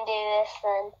I can do this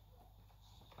then.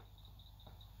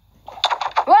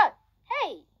 What?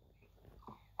 Hey!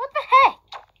 What the heck?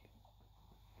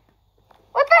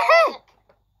 What the heck?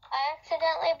 I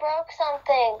accidentally broke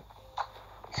something,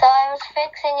 so I was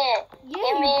fixing it. Yeah,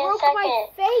 Give me you a broke second. my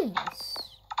face.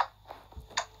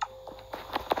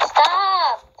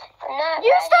 Stop! I'm not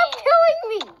You ready. stop killing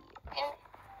me!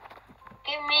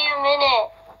 Give me a minute.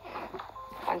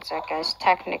 One sec, guys.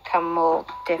 Technical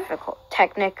difficult.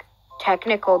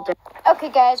 Okay,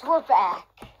 guys, we're back.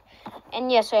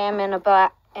 And yes, I am in a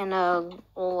black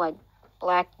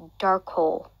dark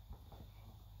hole.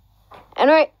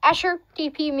 Anyway, Asher,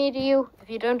 TP me to you. If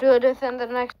you don't do it within the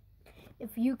next...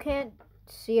 If you can't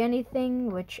see anything,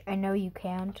 which I know you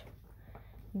can't,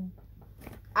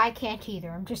 I can't either.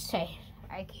 I'm just saying.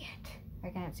 I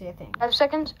can't see a thing. 5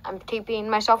 seconds, I'm TPing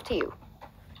myself to you.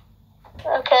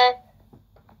 Okay.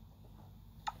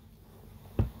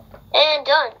 And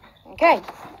done. Okay.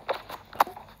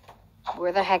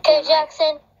 Where the heck Okay, am I?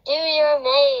 Jackson, do your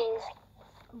maze.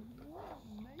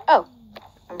 Oh,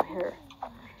 I'm here.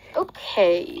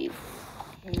 Okay.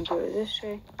 I'm gonna go this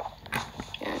way.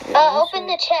 Open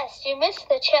the chest. You missed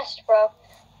the chest, bro.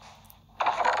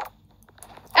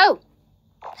 Oh!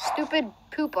 Stupid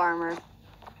poop armor.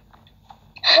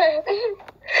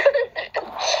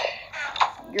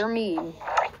 You're mean.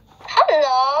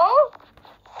 Hello.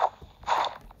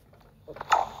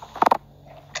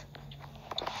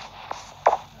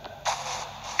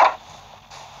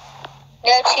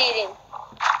 No cheating.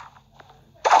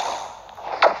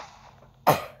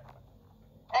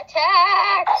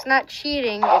 Attack! It's not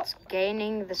cheating, it's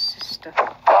gaining the system.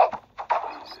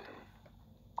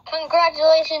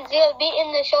 Congratulations, you have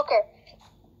beaten the shulker.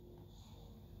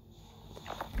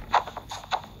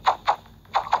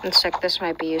 One sec, this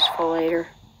might be useful later.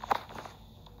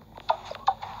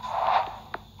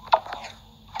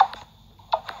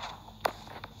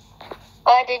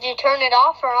 Did you turn it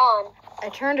off or on? I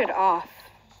turned it off.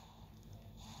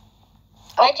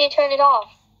 Why'd you turn it off?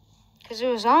 Because it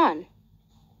was on.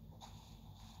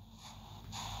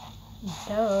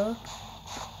 Duh.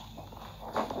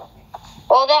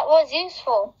 Well, that was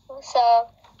useful. So,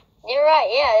 you're right.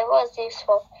 Yeah, it was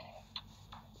useful.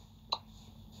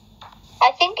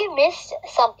 I think you missed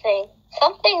something.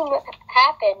 Something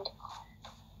happened.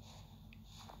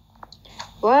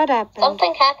 What happened?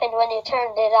 Something happened when you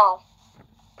turned it off.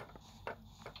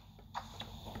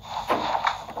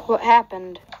 What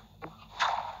happened?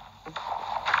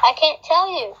 I can't tell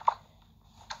you.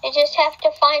 You just have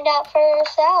to find out for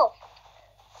yourself.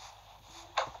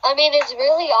 I mean, it's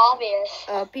really obvious.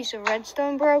 A piece of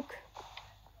redstone broke.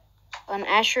 An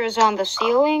Asher is on the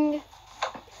ceiling.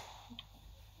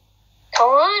 Come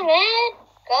on, man.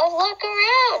 Go look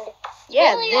around. It's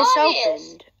Yeah, really this obvious.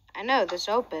 opened. I know, this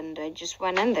opened. I just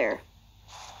went in there.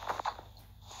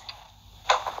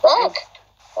 Look.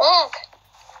 Look.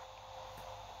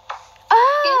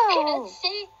 You can Oh!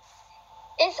 see.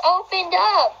 It's opened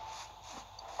up.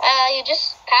 You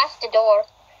just passed the door.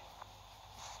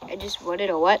 I just wanted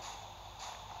a what?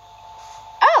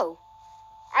 Oh!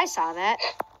 I saw that.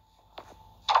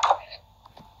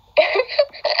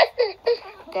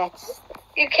 That's...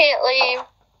 You can't leave.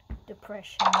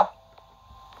 Depression.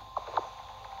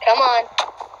 Come on.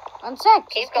 One sec.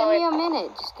 Keep Just give me a going.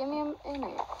 minute. Just give me a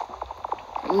minute.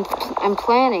 I'm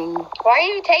planning. Why are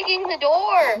you taking the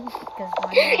door?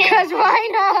 Because Why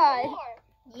not?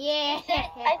 Yeah.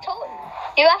 I told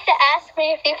you. You have to ask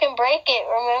me if you can break it,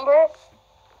 remember?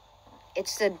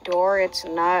 It's the door. It's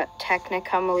not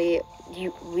technically...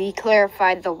 We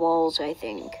clarified the walls, I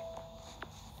think.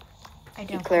 I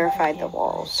You clarified the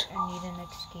walls. I need an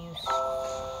excuse.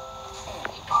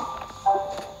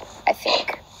 I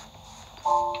think.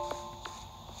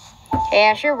 Hey,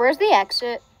 Asher, where's the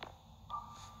exit?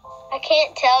 I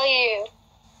can't tell you.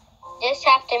 Just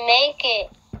have to make it.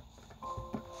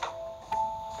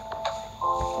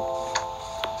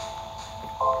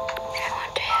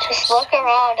 Just look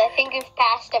around. I think you've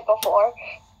passed it before.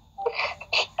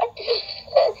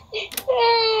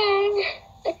 Oh!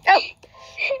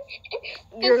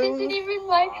 This isn't even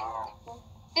my.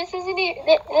 This isn't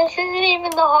even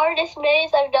the hardest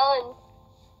maze I've done.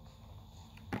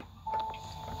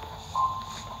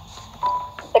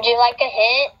 Would you like a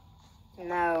hint?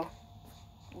 No.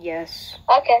 Yes.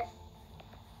 Okay.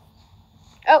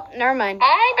 Oh, never mind.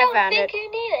 I don't found think it.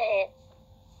 you need it.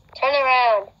 Turn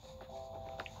around.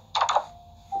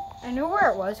 I knew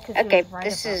where it was because Okay, it was right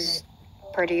this above is it.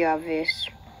 pretty obvious.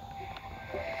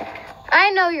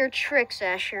 I know your tricks,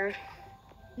 Asher.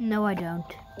 No, I don't.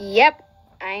 Yep,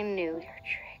 I knew your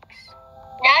tricks.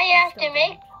 Now you have Still to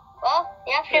make. Well,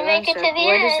 you have to make it to the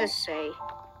What end. does this say?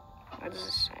 What does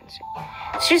this sign say?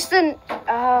 It's just an to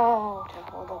hold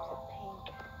up the paint.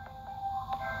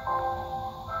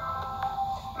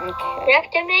 You Okay. have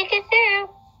to make it through.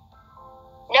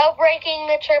 No breaking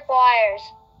the tripwires.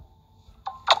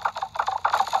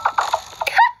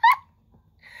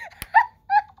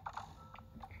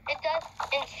 It does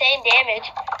insane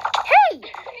damage. Hey,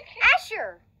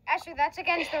 Asher. Asher, that's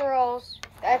against the rules.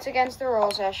 That's against the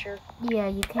rules, Asher. Yeah,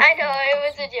 you can't. I know it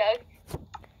was a joke,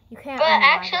 You can't. but unalive a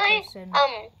actually, person.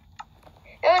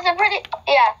 it was a pretty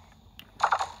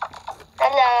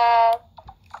And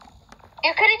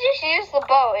you could have just used the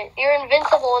boat. You're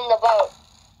invincible in the boat.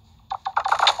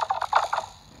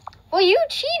 Well, you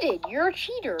cheated. You're a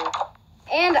cheater.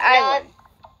 And I won.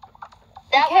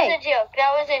 That Okay. was a joke.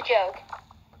 That was a joke.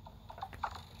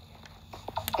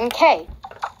 Okay.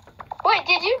 Wait,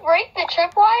 did you break the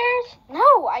tripwires?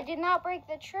 No, I did not break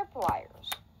the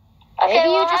tripwires. Okay, Maybe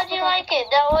you well, just how'd you forgot like it?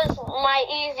 That was my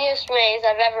easiest maze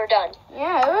I've ever done.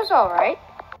 Yeah, it was all right.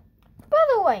 By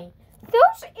the way,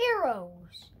 those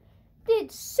arrows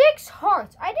did 6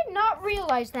 hearts. I did not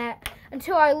realize that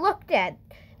until I looked at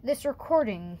this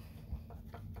recording.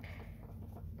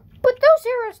 But those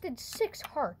arrows did 6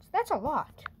 hearts. That's a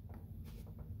lot.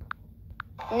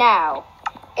 Now,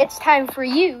 it's time for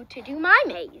you to do my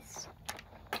maze.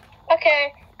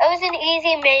 Okay, that was an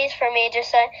easy maze for me.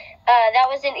 That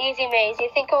was an easy maze. You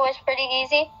think it was pretty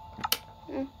easy?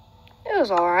 It was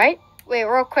all right. Wait,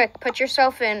 real quick. Put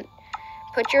yourself in.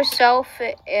 Oh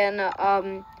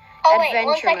wait, 1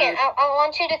 adventure second. mode. I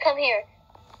want you to come here.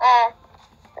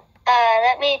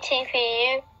 Let me TP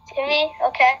you to me.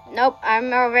 Okay. Nope,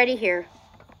 I'm already here.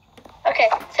 Okay.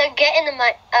 So get in the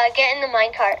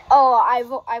minecart. Oh,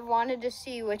 I wanted to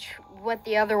see what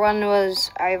the other one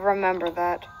was. I remember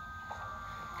that.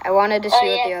 I wanted to see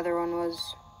what the other one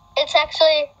was. It's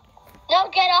actually no.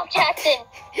 Get off, Jackson.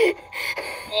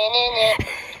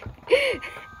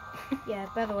 Yeah,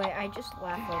 by the way, I just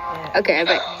laughed like that. Okay,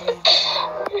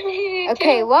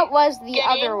 okay, what was the Get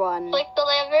other in, one? Click the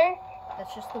lever.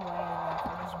 That's just the way I laugh.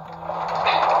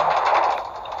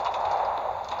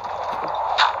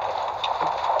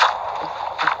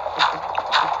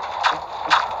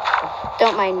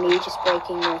 Don't mind me just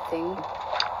breaking your thing.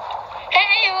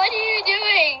 Hey, what are you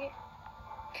doing?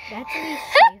 That's me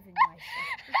saving myself.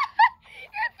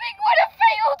 Your thing would have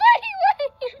failed anyway.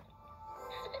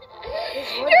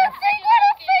 Your thing would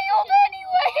have failed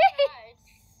anyway.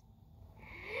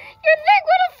 Your thing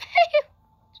would have failed.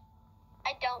 I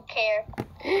don't care.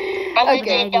 I Okay.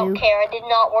 legit don't care. I did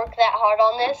not work that hard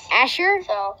on this. Asher?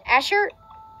 So, Asher?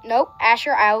 Nope.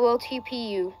 Asher, I will TP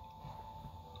you.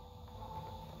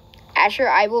 Asher,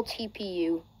 I will TP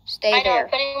you. Stay I know, there. I'm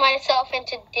putting myself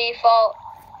into default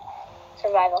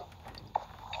survival.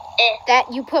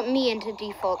 That you put me into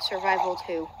default survival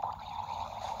too.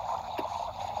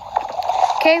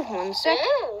 Okay, 1 sec.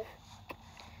 Ooh.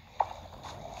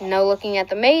 No looking at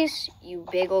the maze, you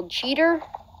big old cheater.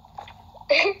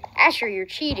 Asher, you're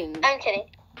cheating. I'm kidding.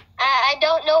 I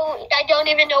don't know. I don't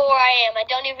even know where I am. I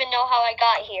don't even know how I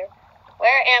got here.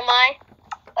 Where am I?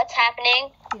 What's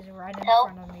happening? He's right in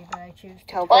Help. front of me, but I choose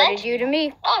to. Teleported What? you to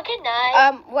me. Oh, good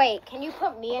night. Wait, can you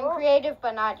put me in creative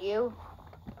but not you?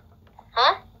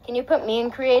 Huh? Can you put me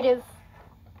in creative?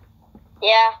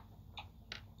 Yeah.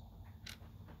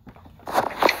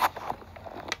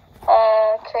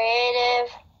 Creative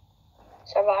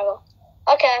survival.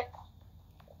 Okay.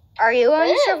 Are you in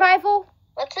Ooh. survival?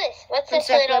 What's this? What's One this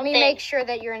sec, little let me thing? make sure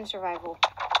that you're in survival.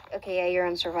 Okay, yeah, you're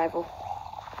in survival.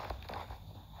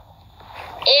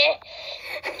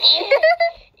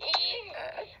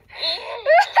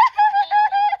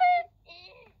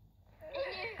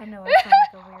 I know I sound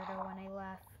like a weirdo when I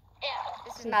laugh.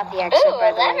 This is not the exit, Ooh, by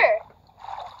a the way. lever.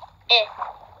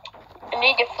 I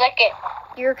need to flick it.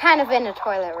 You're kind of in a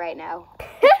toilet right now.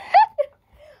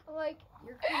 Like,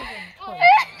 you're kind of in a toilet.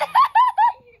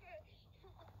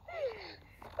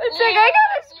 One sec, I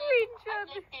got a screenshot.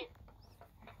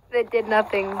 That did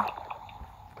nothing.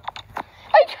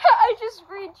 I just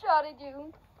screenshotted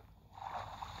you.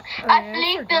 I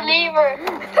flicked the lever.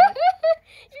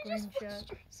 You just Screenshot.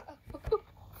 pushed yourself.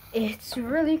 It's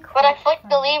really cool. But I flicked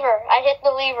the lever. I hit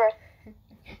the lever.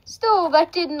 Still,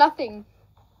 that did nothing.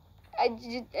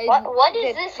 What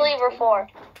is this lever for?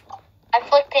 I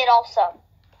flicked it also.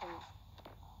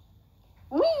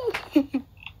 Whee!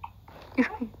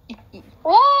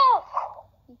 Whoa!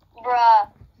 Bruh.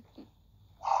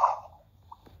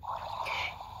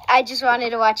 I just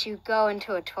wanted to watch you go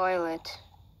into a toilet.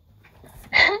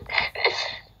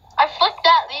 I flicked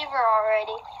that lever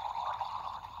already.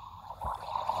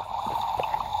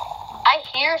 I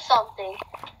hear something.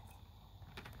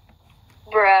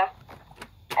 Bruh.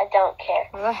 I don't care.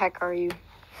 Where the heck are you?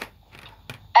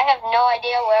 I have no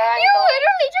idea where I'm You going.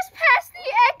 literally just passed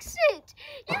the exit.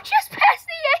 You just passed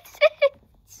the exit.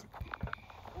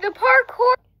 The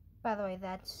parkour. By the way,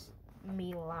 that's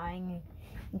me lying.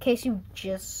 In case you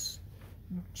just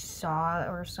saw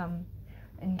or some.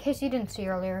 In case you didn't see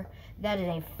earlier, that is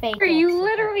a fake exit. You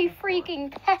literally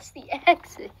freaking passed the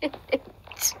exit. You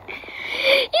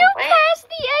passed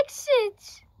the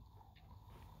exit.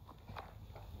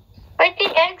 Wait,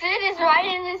 the exit is right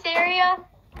in this area?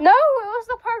 No, it was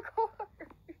the parkour.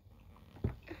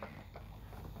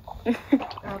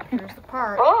 Oh, here's the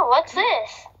part. Oh, what's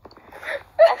this?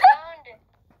 I found it.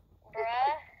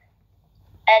 Bruh.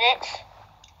 Edit.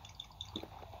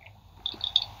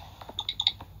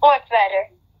 What's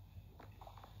better?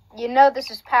 You know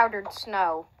this is powdered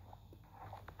snow.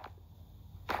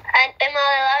 And am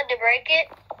I allowed to break it?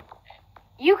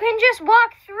 You can just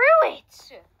walk through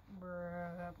it.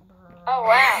 Oh,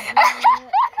 wow.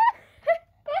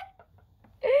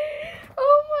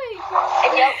 Oh my god. I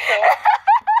don't care.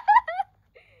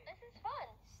 This is fun.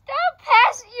 Stop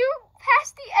you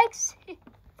passed the exit.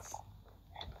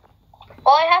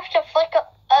 Well, I have to flick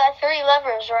 3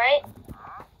 levers, right?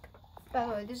 By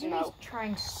the way, this is No.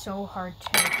 trying so hard to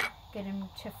get him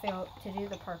to do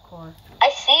the parkour. I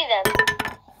see them.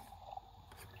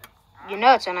 You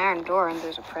know it's an iron door and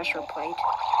there's a pressure plate.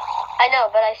 I know,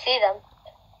 but I see them.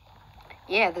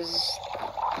 Yeah, there's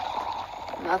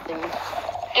nothing.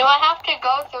 Do I have to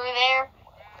go through there?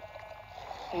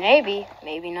 Maybe,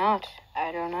 maybe not.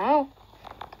 I don't know.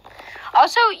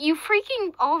 Also, you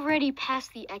freaking already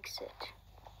passed the exit.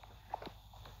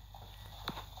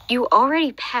 You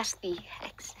already passed the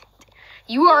exit.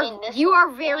 You are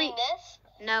very You mean this?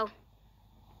 no.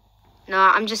 No,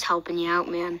 I'm just helping you out,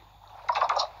 man.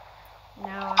 No,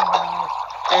 I'm not.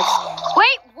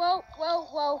 Wait, whoa,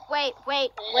 wait.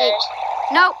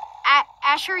 No,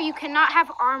 Asher, you cannot have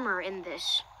armor in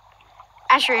this.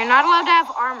 Asher, you're not allowed to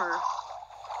have armor.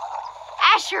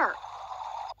 Asher!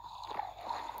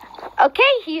 Okay,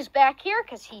 he's back here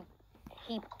because he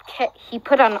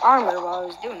put on armor while I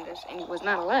was doing this, and he was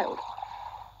not allowed.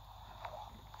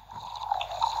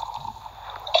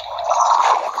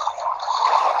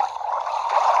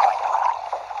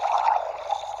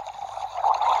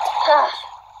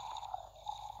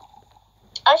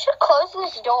 I should close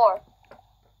this door.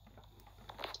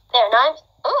 There, now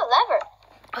lever.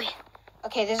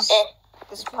 Okay, this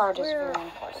part is very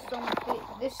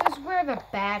important. This is where the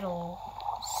battle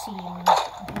scenes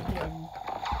begin.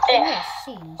 There. Yeah,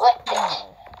 scenes. Like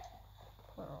Plural.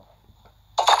 Plural.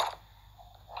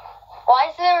 Why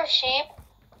is there a sheep?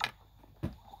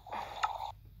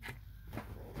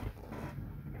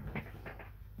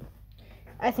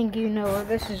 I think you know where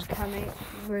this is coming.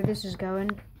 Where this is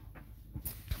going.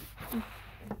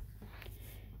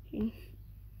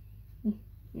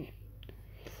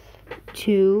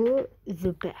 To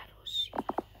the battle scene.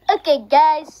 Okay,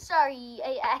 guys, sorry,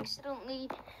 I accidentally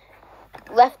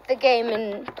left the game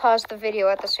and paused the video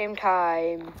at the same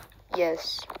time.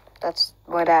 Yes, that's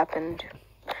what happened.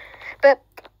 But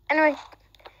anyway,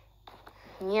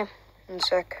 yeah, one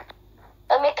sec.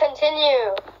 Let me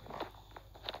continue.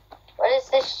 What is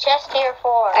this chest here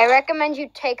for? I recommend you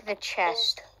take the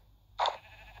chest.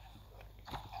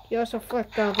 You also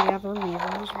flicked all the other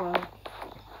levers as well.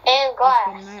 And Just glass.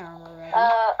 getting my armor ready.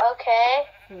 Okay.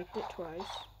 Flicked it twice.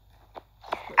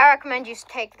 I recommend you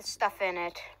take the stuff in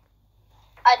it.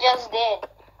 I just did.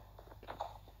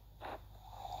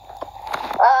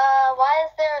 Why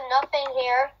is there nothing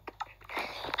here?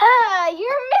 Ah,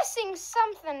 you're missing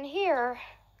something here.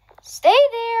 Stay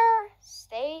there.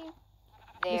 Stay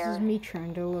This there. is me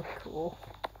trying to look cool.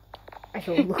 I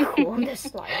don't look cool on the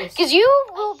slightest. Because you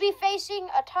will be facing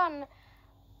a ton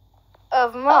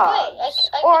of mobs.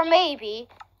 I Or can maybe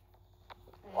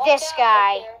walk this down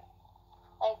guy. here.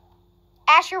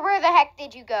 Asher, where the heck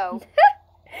did you go?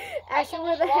 Ashley,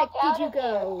 where the just heck walk did you out of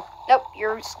go? Nope,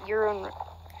 you're in.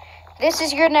 This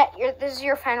is this is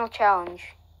your final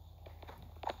challenge.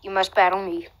 You must battle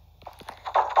me.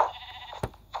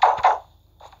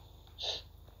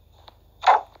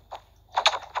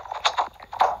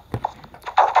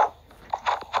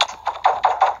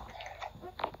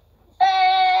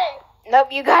 Hey!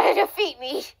 Nope, you gotta defeat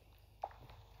me.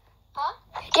 Huh?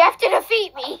 You have to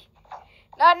defeat me.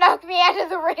 Not knock me out of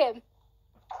the rim.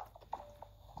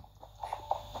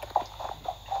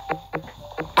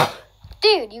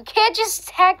 Dude, you can't just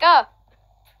stack up.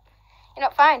 You know,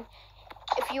 fine.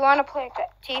 If you want to play like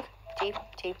that. T.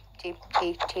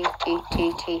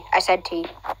 I said T.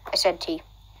 I said T.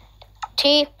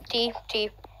 T. Okay.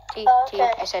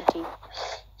 I said T.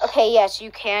 Okay, yes,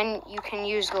 you can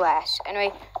use glass.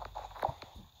 Anyway,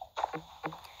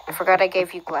 I forgot I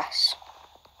gave you glass.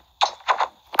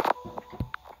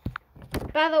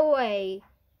 By the way,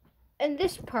 in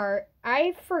this part,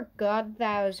 I forgot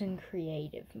that I was in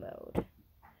creative mode.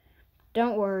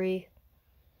 Don't worry.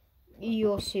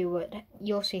 You'll see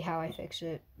how I fix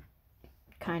it.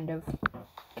 Kind of.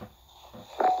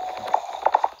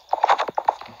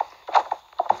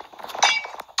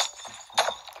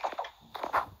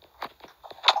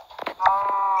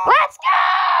 Let's go!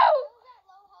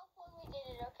 Low health when we did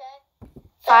it, okay?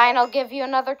 Fine, I'll give you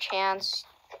another chance.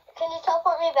 Can you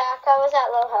teleport me back? I was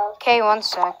at low health. Okay, one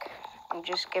sec. I'm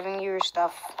just giving you your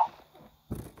stuff.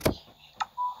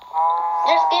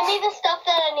 Just give me the stuff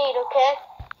that I need, okay?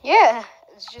 Yeah,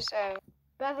 it's just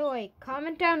By the way,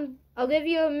 comment down. I'll give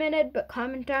you a minute, but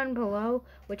comment down below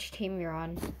which team you're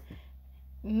on.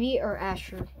 Me or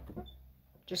Asher.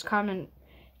 Just comment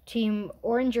team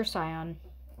Orange or Cyan.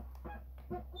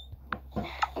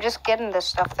 I'm just getting the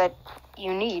stuff that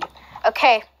you need.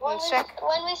 Okay, one sec.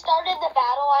 When we started the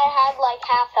battle, I had like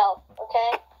half health,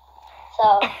 okay?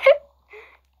 So,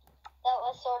 that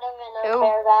was sort of an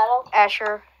unfair battle.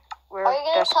 Asher, we're Are you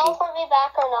going to dusky. teleport me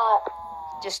back or not?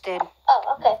 Just did.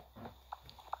 Oh, okay.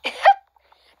 This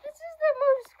is the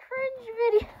most cringe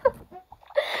video.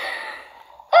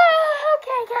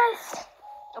 Okay, guys.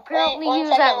 Apparently Wait, he was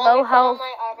 1 second, at let me low put on health.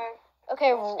 my armor.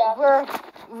 Okay, Stuff.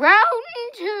 we're round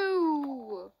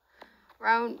 2.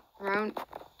 Round.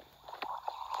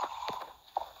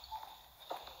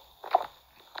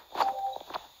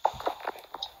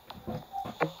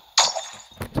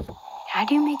 How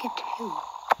do you make it 2?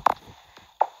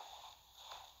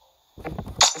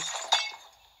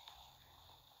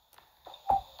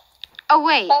 Oh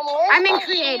wait, Where's I'm in my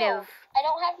creative. shield? I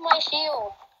don't have my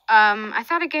shield. I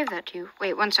thought I gave that to you.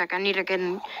 Wait, one sec. I need to get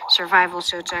in survival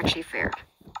so it's actually fair.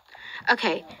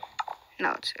 Okay. No,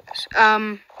 let's do this. I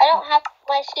don't have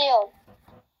my shield.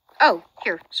 Oh,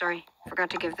 here. Sorry. Forgot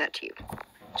to give that to you.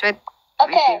 So Okay.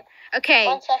 right here. Okay.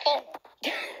 1 second.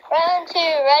 Round 2.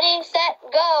 Ready, set,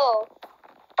 go.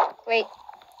 Wait.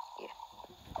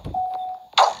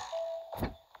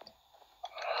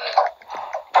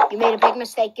 You made a big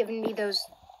mistake giving me those.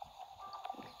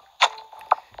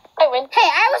 I win. Hey,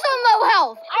 I was on low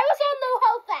health. I was on low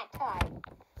health that time.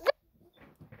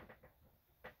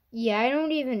 Yeah, I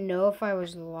don't even know if I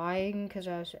was lying because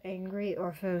I was angry or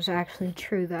if it was actually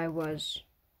true that I was.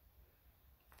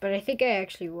 But I think I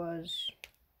actually was.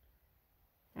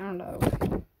 I don't know.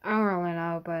 I don't really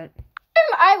know, but...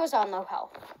 I was on low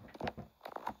health.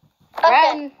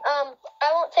 Okay,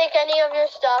 I won't take any of your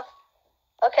stuff.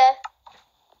 Okay?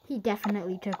 He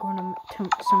definitely took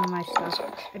some of my stuff.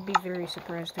 I'd be very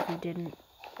surprised if he didn't.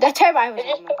 That time I was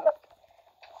on low health.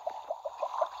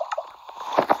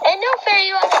 And no fair,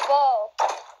 you have a bow.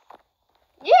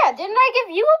 Yeah, didn't I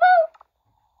give you a bow?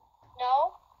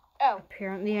 No? Oh,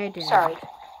 Apparently I did. sorry.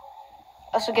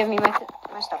 Also give me my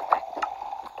stuff back.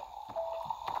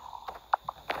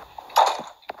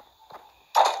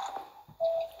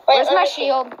 Where's let my me see.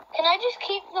 shield? Can I just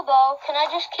keep the bow? Can I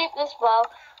just keep this bow?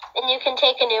 And you can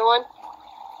take a new one?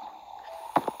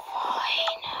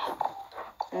 Fine.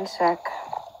 One sec.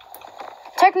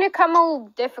 Technical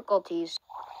difficulties.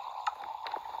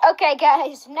 Okay,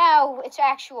 guys, now it's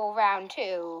actual round 2.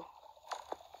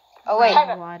 Oh, wait.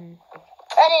 One.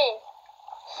 Ready,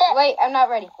 set, Wait, I'm not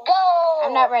ready. go!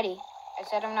 I'm not ready. I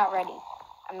said I'm not ready.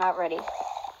 I'm not ready.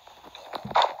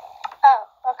 Oh,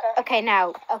 okay. Okay,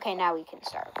 now we can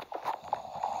start.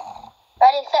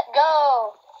 Ready, set,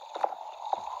 go!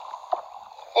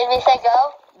 Did we say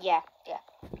go? Yeah.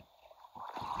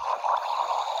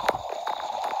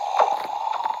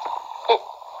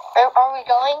 Are we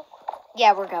going?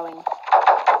 Yeah, we're going.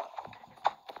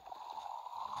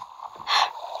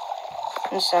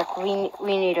 One sec. We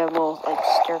need a little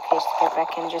staircase to get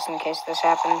back in just in case this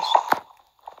happens.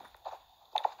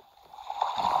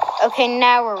 Okay,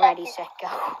 now we're ready, set, go.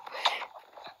 Hey,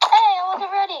 I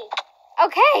wasn't ready.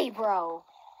 Okay, bro.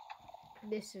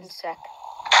 This One is... sec.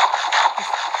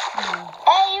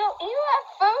 Hey, you have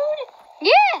food?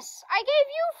 Yes, I gave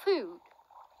you food.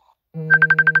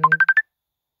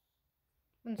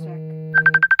 One sec.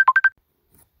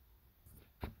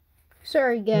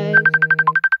 Sorry, guys.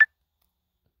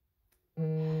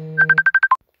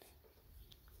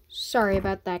 Sorry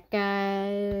about that,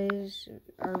 guys.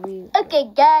 Are we... Okay,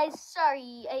 guys,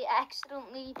 sorry. I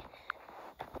accidentally...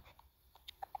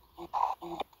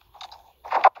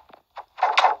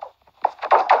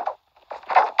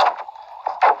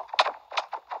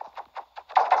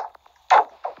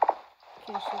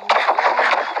 Okay, so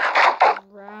this is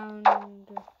round.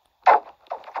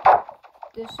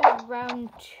 This is round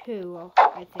 2,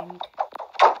 I think.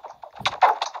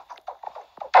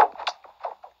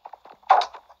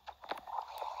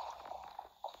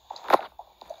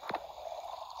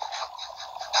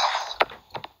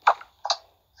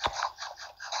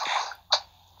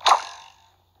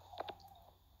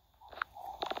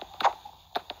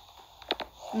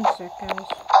 One sec, guys.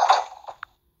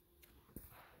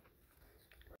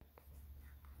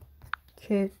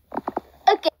 Okay.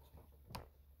 Okay.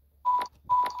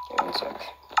 One sec.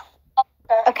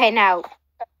 Okay, now.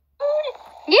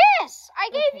 Yes, I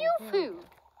gave you food.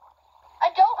 I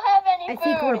don't have any I food.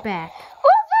 think we're back.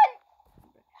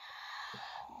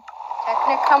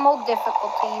 Technical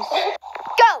difficulties.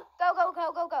 Go! Go, go,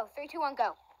 go, go, go. 3, 2, 1,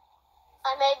 go.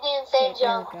 I made the insane Okay, there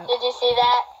jump. we go. Did you see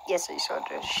that? Yes, I saw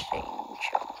the same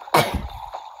jump.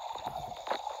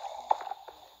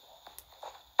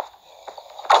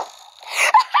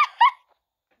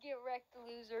 Get wrecked,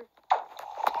 loser.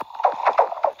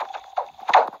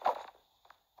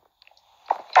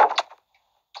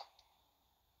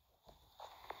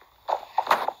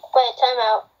 Wait, time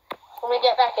out. Let me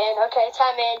get back in. Okay,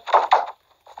 time in.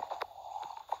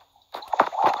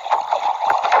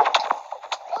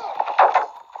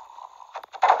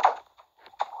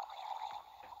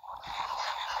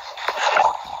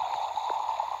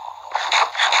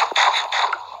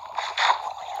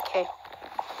 Okay.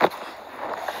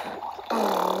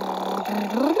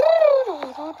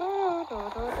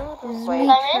 This is Wait. me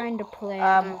Time in? trying to play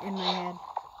in my head.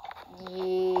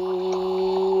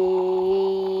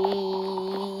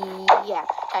 Yeah,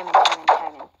 time in, time in,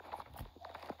 time in.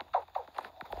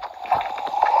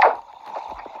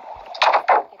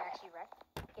 Get actually wrecked.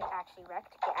 Get actually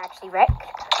wrecked. Get actually wrecked.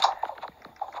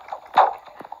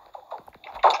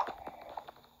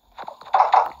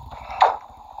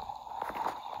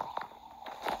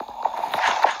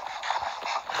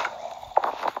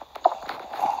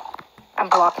 I'm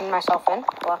blocking myself in.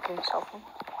 Blocking myself in.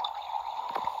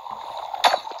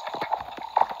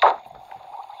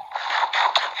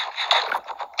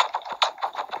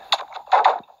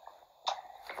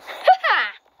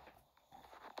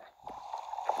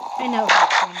 I know how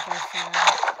cringe I sound.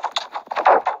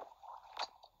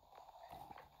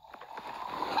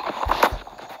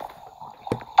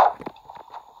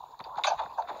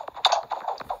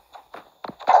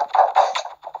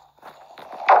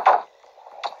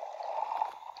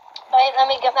 Wait, let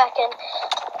me get back in.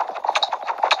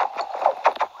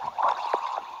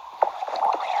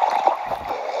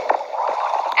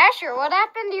 Asher, what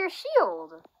happened to your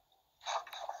shield?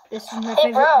 This is my It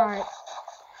favorite broke. part.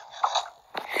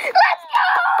 Let's go!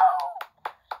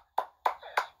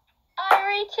 I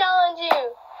re-challenge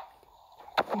you.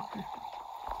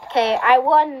 Okay, I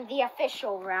won the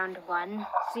official round 1.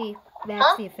 See, that's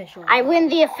Huh? the official I one. win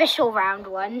the official round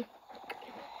 1.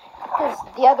 Because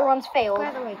the other ones failed.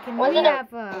 By the way, can Well, we you know, have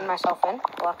Blocking myself in.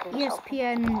 Blocking myself in.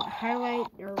 ESPN highlight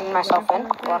or Blocking myself in. whatever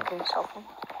of that? Blocking myself in.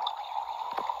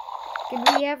 Can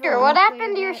we have a Sure, what replay happened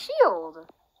of to your that? shield?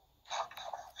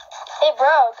 It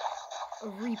broke. A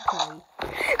replay.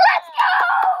 Let's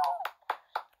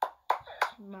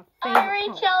My I favorite part.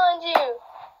 re-challenge you.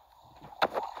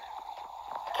 go!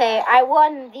 Okay, I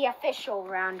won the official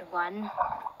round 1.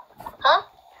 Huh?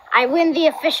 I win the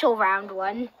official round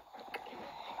 1.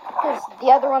 Because the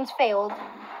other ones failed.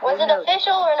 Was it No.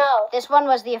 official or no? This one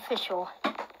was the official.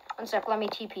 One sec, let me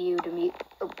TP you to mute.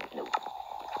 Oh, no.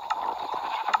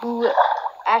 Who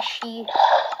Ashy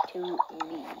to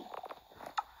me.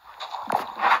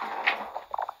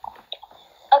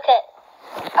 Okay.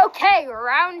 Okay,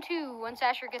 round 2. Once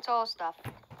Asher gets all his stuff.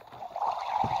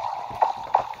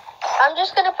 I'm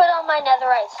just gonna put on my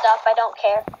netherite stuff. I don't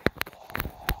care.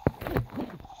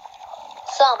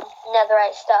 Some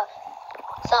netherite stuff.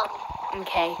 Some.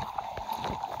 Okay.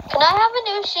 Can I have a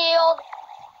new shield?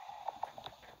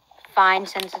 Fine,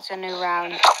 since it's a new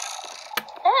round.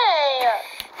 Hey!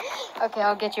 Okay,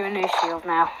 I'll get you a new shield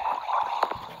now.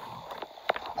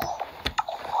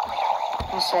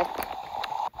 One sec.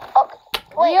 Okay.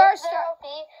 Wait, We are is there OP?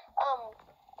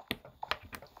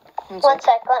 One One sec.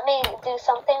 sec. Let me do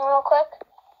something real quick.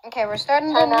 Okay, we're starting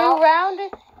the Time new out. round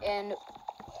in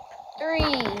 3,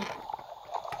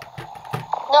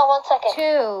 No, 1 second.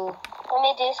 2. Let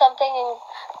me do something and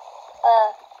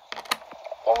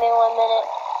give me 1 minute.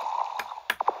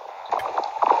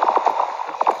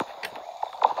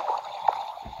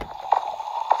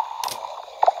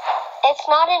 It's It's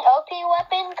not an OP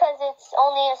weapon because it's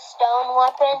only a stone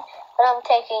weapon, but I'm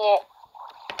taking it.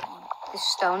 The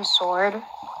stone sword.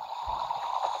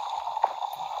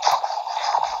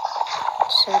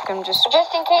 So I'm just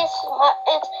in case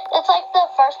it's like the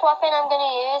first weapon I'm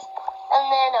gonna use, and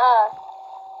then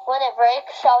when it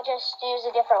breaks, I'll just use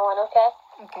a different one. Okay.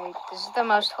 Okay, this is the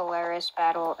most hilarious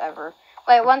battle ever.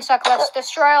 Wait, 1 sec. Let's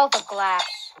destroy all the glass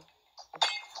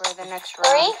for the next round.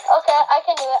 3? Okay, I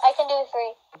can do it. I can do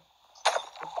 3.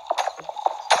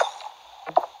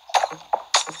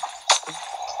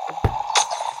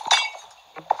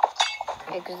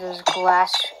 Okay, because there's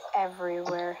glass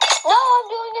everywhere. No, I'm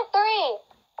doing a 3.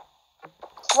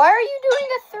 Why are you doing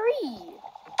a 3?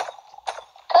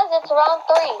 Because it's round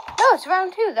 3. No, it's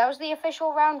round 2. That was the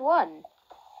official round 1.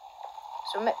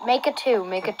 So make a 2.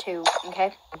 Make a 2,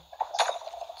 okay?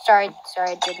 Sorry,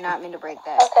 I did not mean to break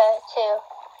that. Okay, 2.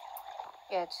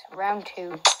 Yeah, it's round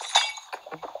 2. 2.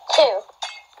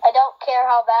 I don't care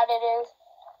how bad it is.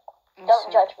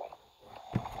 Don't judge me.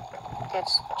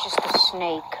 That's just a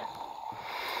snake.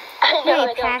 I know, Hey, I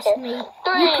don't past care. me.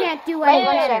 3. You can't do any Wait,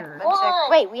 better. one sec.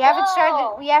 Wait, we haven't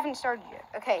started. We haven't started yet.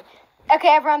 Okay,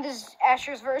 everyone. This is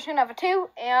Asher's version of a 2,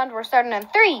 and we're starting in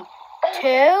 3, 2,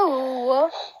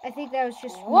 I think that was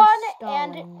just 1,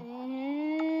 stalling. and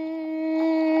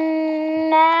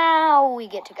now we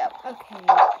get to go. Okay,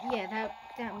 yeah,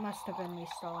 that must have been me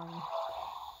stalling.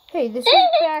 Hey, this is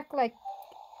back like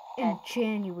in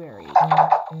January.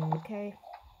 Okay.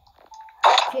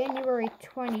 January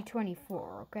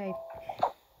 2024, okay?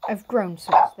 I've grown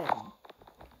since then.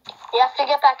 You have to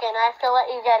get back in. I have to let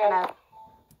you get in. No.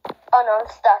 Oh no, I'm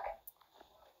stuck.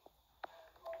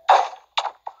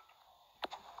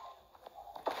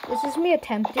 This is me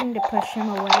attempting to push him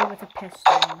away with a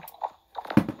piston.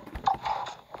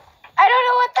 I don't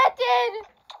know what that did.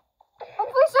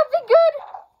 Hopefully something good.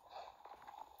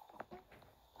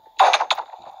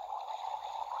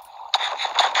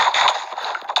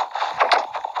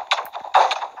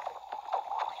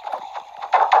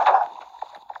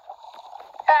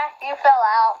 You fell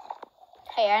out.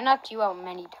 Hey, I knocked you out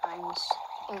many times,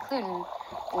 including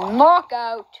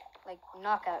knockout. Like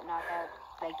knockout.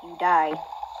 Like you died.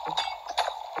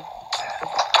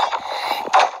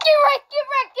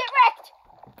 Get wrecked.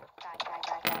 Die.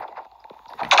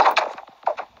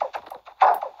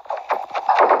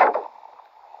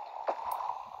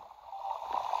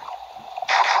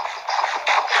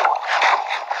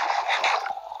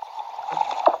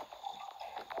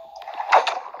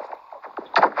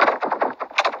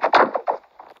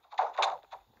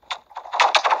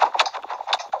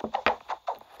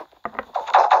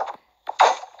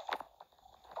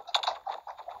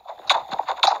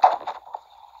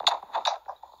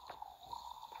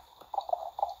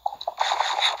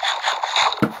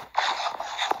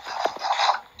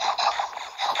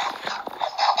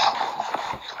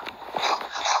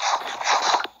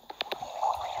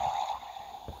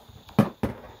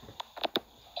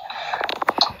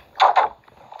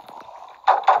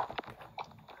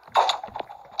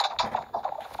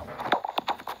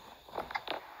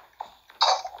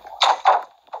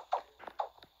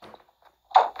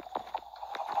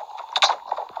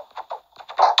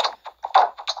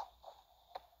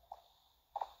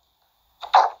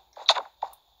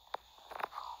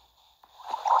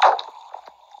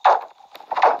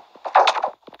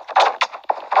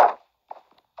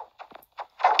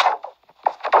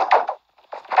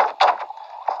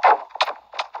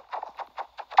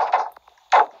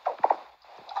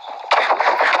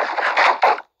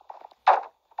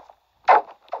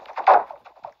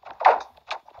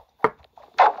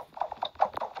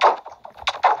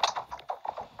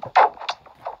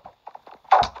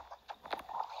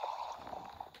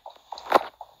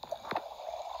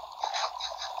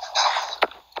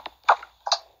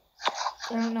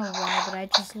 I don't know why, but I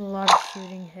just love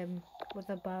shooting him with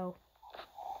a bow.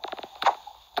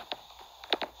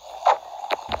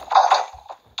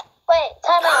 Wait,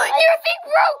 time out. Your thing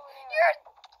broke.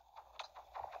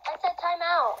 I said time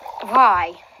out.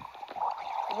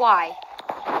 Why?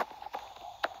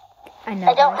 I know.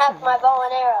 I don't have my bow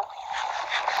and arrow.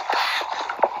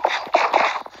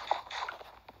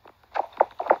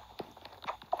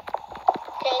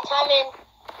 Okay, time in.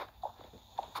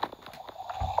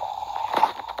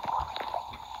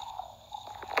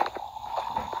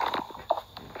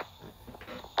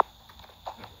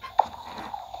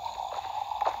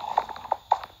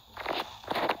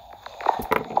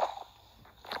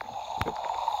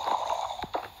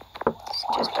 It's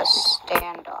just a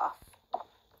standoff.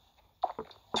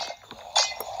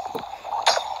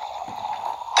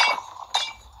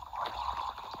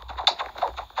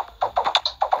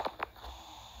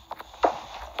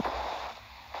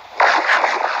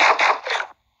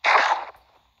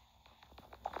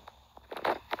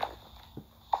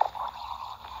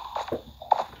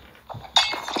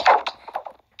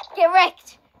 get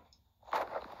wrecked.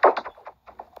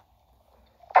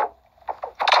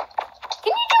 Can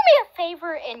you do me a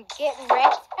favor and get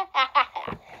wrecked?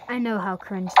 I know how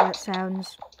cringe that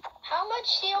sounds. How much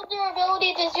shield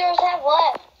durability does yours have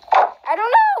left? I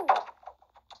don't know.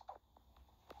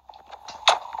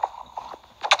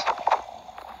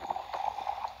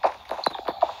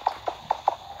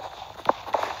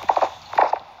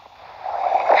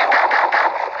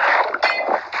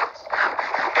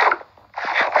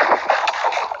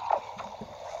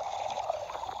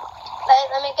 Wait,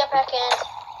 let me get back in.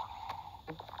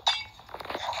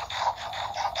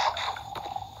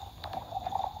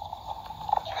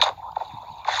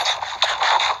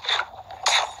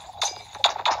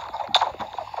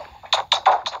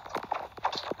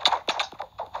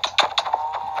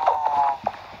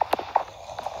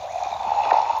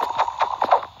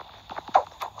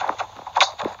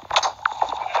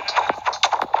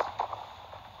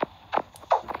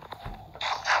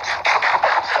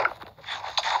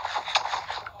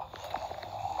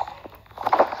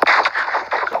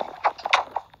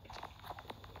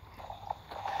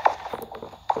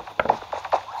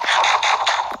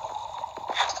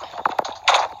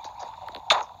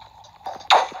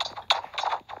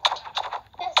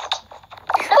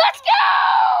 Let's go!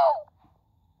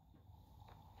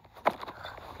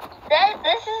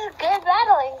 This is good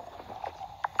battling.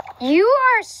 You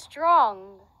are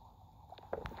strong.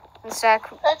 One sec.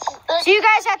 Let's See you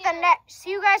guys at the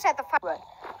See you guys at the final run.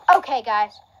 Okay,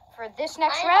 guys. For this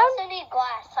next I round. also need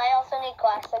glass.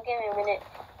 So give me a minute.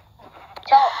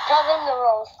 Tell them the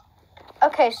rules.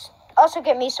 Okay. Also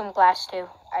get me some glass too.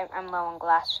 I'm low on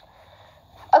glass.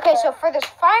 Okay, so for this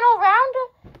final round,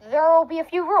 there will be a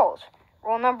few rules.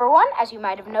 Rule number 1, as you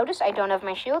might have noticed, I don't have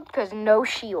my shield because no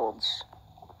shields.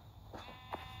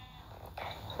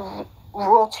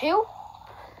 Rule 2,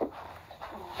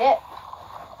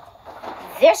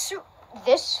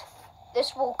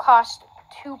 this will cost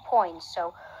 2 points.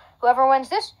 So whoever wins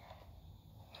this,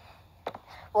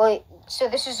 well, so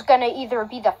this is gonna either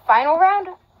be the final round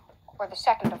or the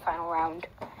second to final round.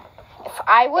 If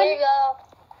I win, Here you go.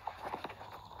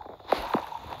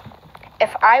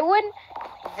 if I win,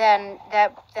 then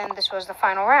this was the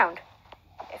final round.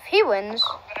 If he wins,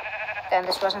 then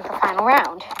this wasn't the final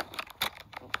round.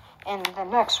 And the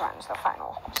next round's the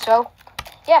final. So,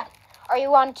 yeah. Are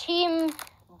you on team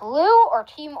blue or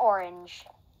team orange?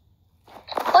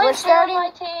 Please starting- join my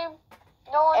team.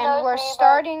 No one And knows we're me, but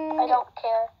starting. I don't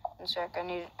care. One sec, I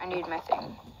need my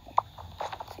thing.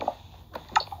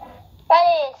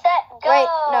 Ready, set, go. Wait,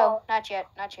 no, not yet.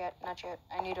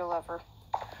 I need a lever.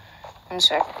 One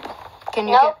sec. Can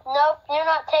you Nope, you're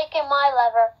not taking my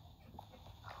lever.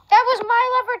 That was my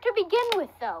lever to begin with,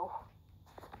 though.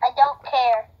 I don't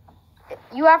care.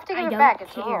 You have to give I it don't back.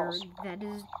 It's the care. rules. That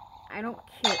is, I don't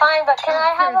care. Fine, but can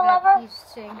I have a lever? He's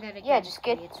saying that again. Yeah, just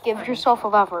give yourself a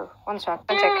lever. One sec.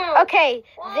 Okay,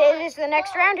 this is the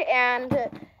next round, and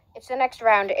it's the next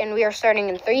round, and we are starting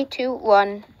in 3, 2,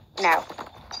 1, now.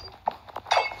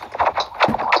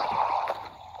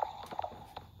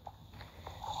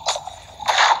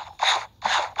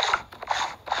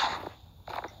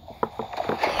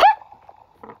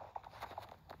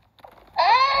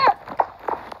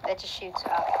 That just shoots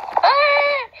up.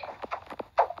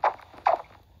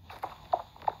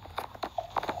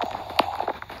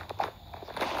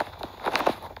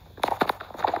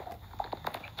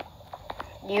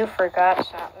 You forgot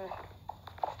something.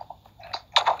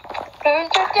 Who's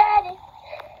your daddy?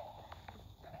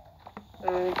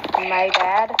 My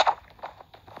dad.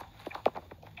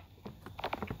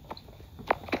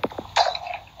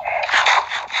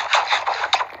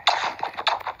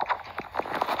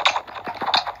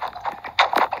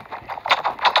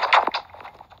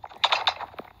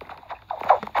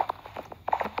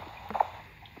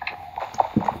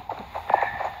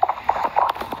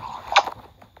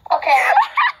 Okay. Yes,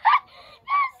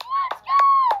 let's go!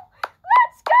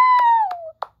 Let's go!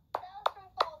 That was from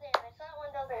fall damage. That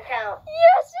one doesn't count.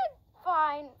 Yes,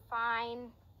 fine.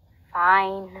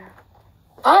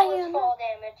 That was fall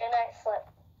damage and I slipped.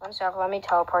 One sec, let me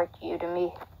teleport you to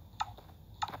me.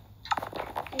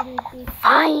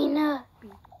 Fine. One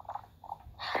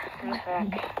sec.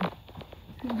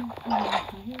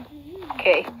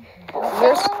 Okay. That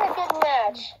was a good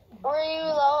match. Were you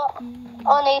low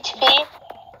on HP?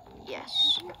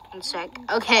 Yes. One sec.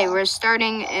 Okay, we're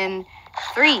starting in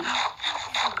 3,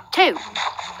 2, I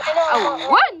know.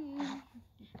 1.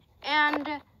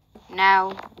 And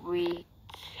now we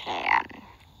can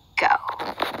go.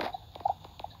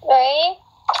 Ready?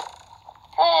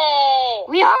 Hey.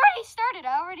 We already started.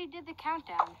 I already did the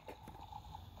countdown.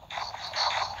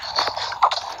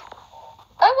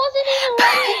 I wasn't even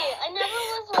ready. I never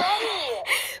was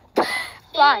ready.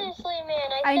 Fine. Seriously, man.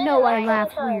 I said know it I all laugh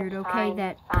the time. weird, okay? Fine,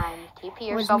 That fine. TP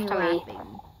was yourself me to me.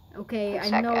 laughing. Okay, One I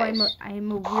sec, know guys.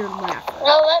 I'm a weird laugher.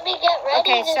 No, let me get ready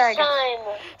Okay, this sorry. time.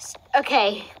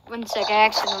 Okay, one sec. I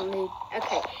accidentally.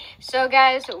 Okay, so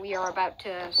guys, we are about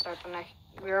to start the next.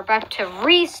 We're about to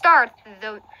restart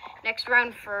the next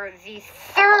round for the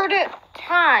third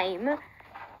time.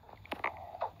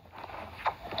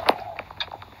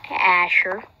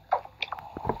 Asher.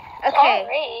 Okay.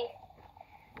 Sorry.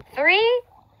 3.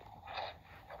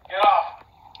 Get off.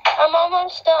 I'm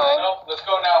almost done. No, let's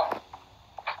go now.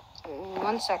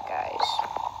 1 sec, guys.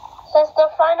 This is the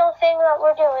final thing that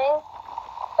we're doing.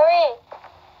 3,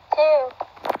 2,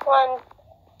 1,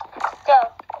 go.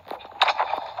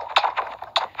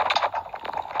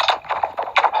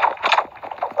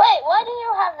 Wait, why do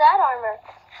you have that armor?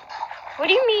 What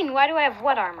do you mean? Why do I have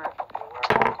what armor?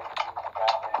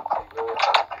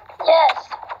 Yes.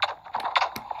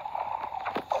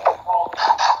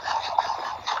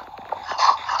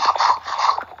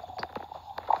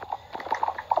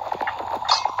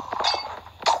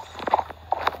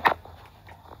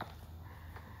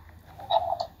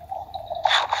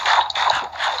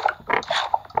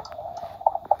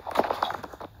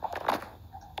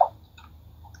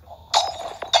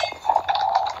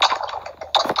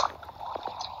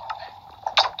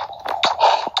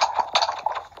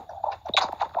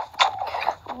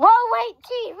 Whoa, wait,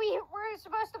 T, we're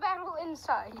supposed to battle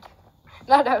inside,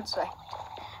 not outside.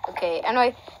 Okay,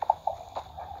 anyway,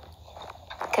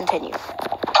 continue.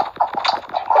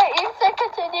 Wait, you said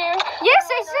continue? Yes,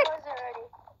 I said. I wasn't ready.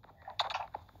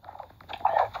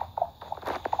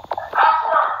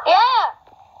 Yeah!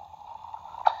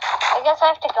 I guess I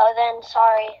have to go then.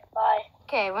 Sorry. Bye.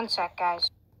 Okay, 1 sec,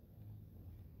 guys.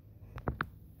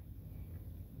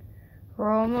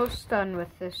 We're almost done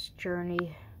with this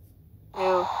journey. 2,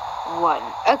 1.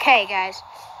 Okay, guys,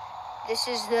 this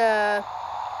is the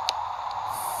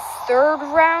third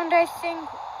round, I think.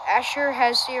 Asher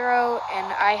has 0,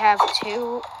 and I have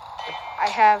 2. I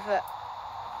have.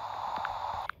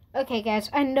 Okay, guys,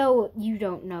 I know you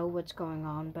don't know what's going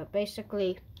on, but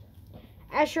basically,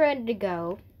 Asher had to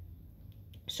go.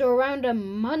 So around a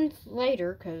month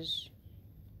later, because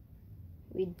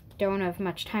we don't have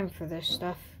much time for this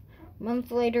stuff, a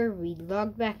month later, we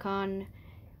logged back on,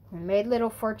 we made little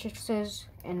fortresses,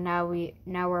 and now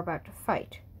we're about to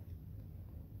fight.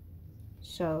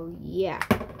 So, yeah.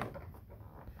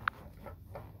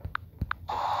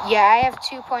 Yeah, I have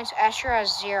 2 points. Asher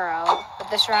has 0, but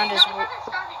this round is. No, we haven't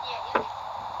started yet.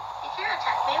 You can't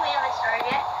attack me. We haven't started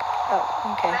yet. Oh,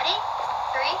 okay. Ready?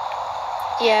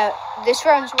 3. Yeah, this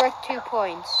round's worth 2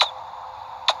 points.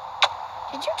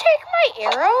 Did you take my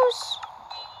arrows?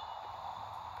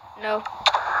 No.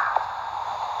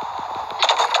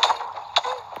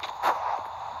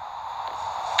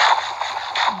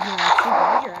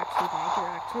 You're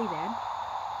actually dead.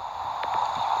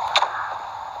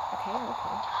 Okay.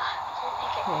 Okay.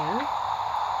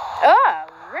 Ah,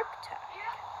 Riptide.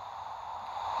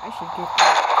 I should get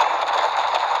that.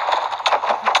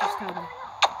 Just tell them.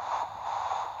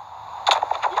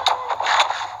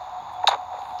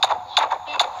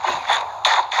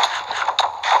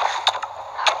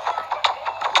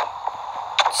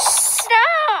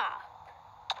 Stop!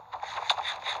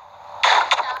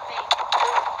 Stopping.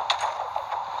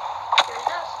 There's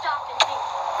no stopping me.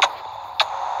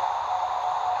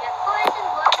 Get poison,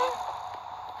 buddy.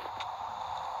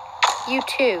 You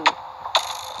too.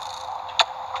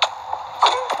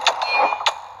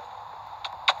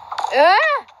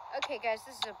 Ah! Okay, guys,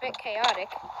 this is a bit chaotic.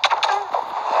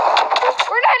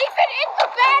 We're not even in the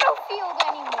battlefield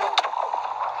anymore.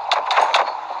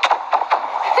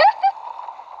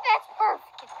 That's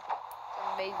perfect. It's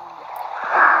amazing.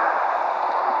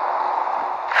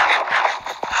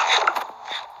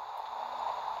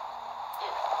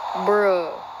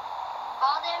 Bruh.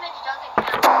 All damage doesn't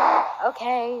count.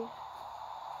 Okay.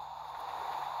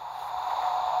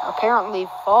 Apparently,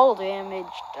 fall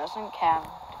damage doesn't count.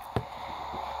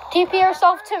 TP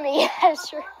yourself to me,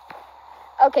 Asher.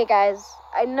 Okay, guys.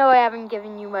 I know I haven't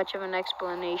given you much of an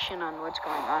explanation on what's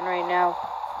going on right now.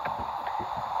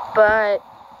 But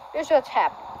here's what's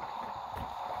happening.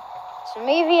 So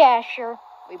me v Asher,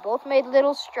 we both made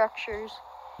little structures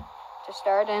to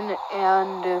start in,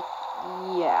 and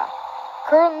yeah.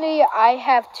 Currently, I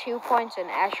have 2 points and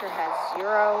Asher has 0.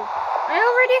 I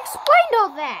already explained all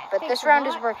that. But Thanks this a round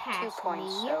lot, is worth 2 pass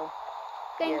points, me. so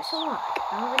Thanks yes. a lot.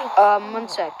 I already explained 1 it.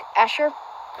 sec. Asher?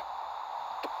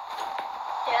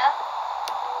 Yeah?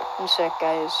 1 sec,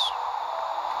 guys.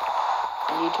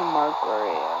 I need to mark where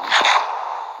I am.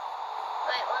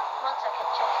 Wait, one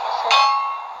second.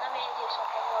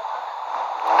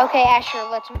 Okay, Asher,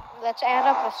 let's add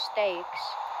up the stakes.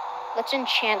 Let's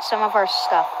enchant some of our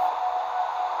stuff.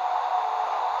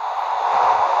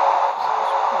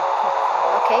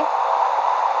 Okay.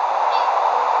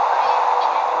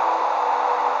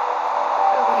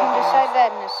 We can decide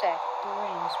that in a sec.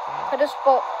 Put us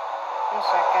both. In a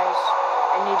sec, guys.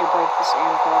 I need to break this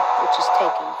anvil, which is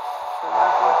taking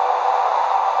forever.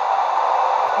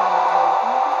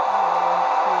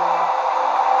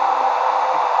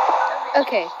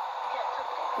 Okay.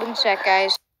 One sec,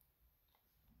 guys.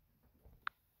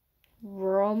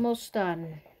 We're almost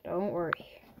done. Don't worry.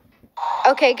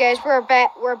 Okay, guys, we're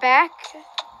back. We're back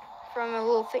from a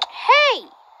little thing. Hey!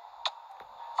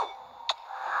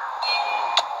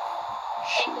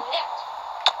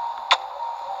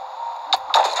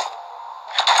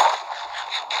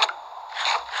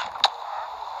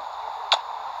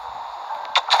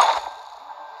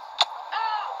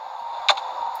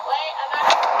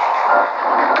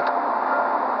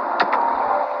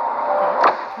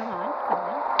 Come on.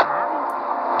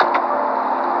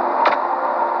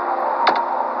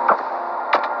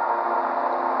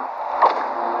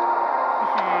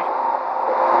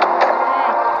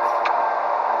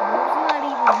 Mo's not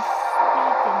even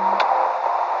speaking.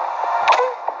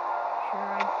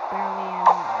 Sure, I barely am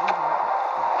either.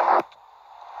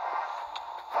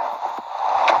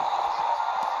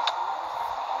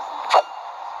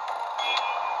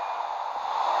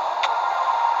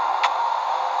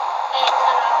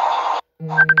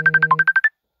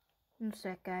 One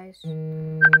sec, guys.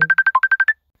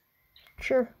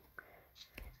 Sure.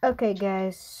 Okay,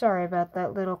 guys. Sorry about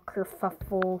that little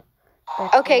kerfuffle.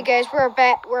 Okay, guys, we're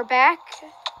back. We're back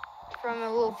from a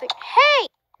little thing. Hey!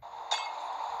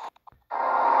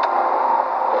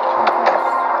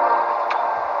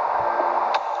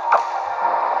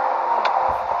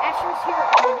 Asher's here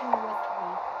editing with me.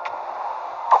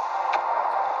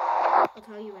 I'll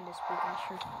tell you when to speak,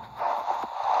 Asher.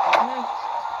 No.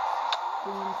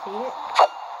 You want to see it?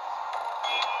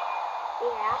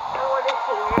 Yeah, I want to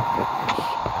see it.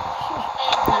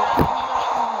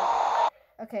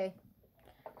 Okay.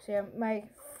 So my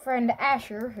friend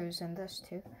Asher, who's in this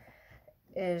too,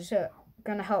 is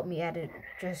gonna help me edit.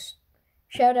 Just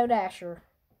shout out Asher.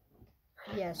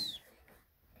 Yes.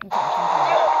 Okay.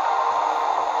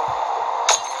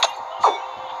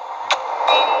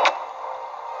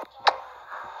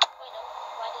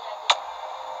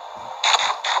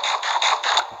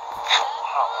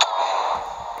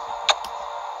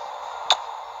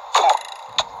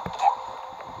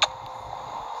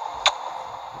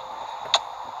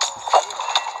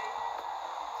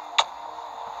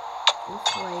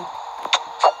 Just wait.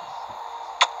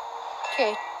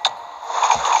 Okay.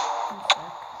 One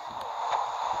sec.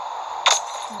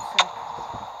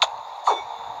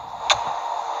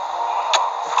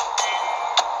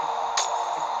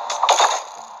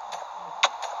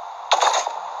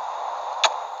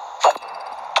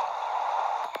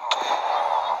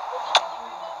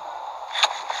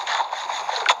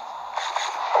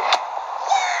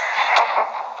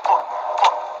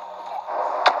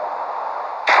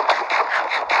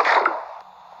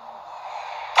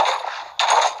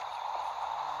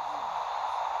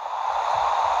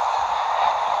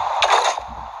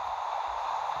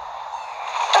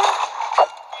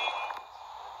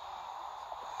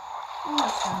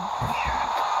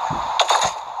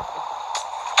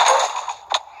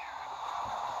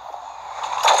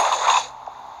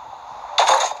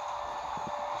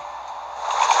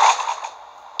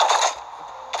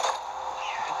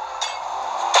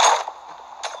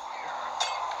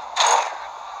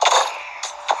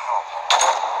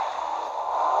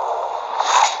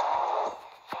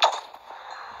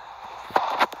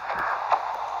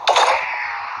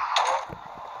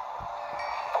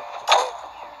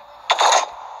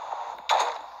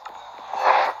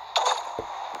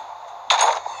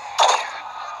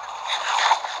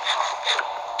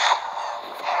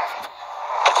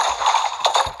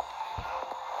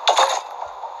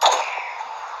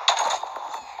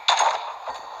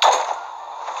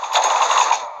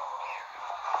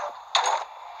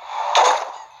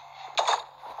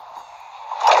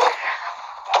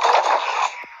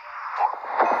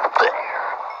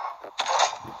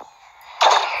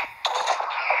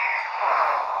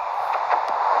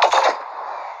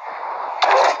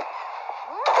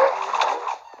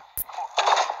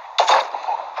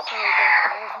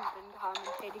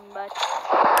 But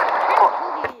I'm trying to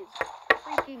kill these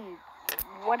freaking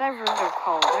whatever they're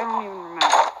called. I don't even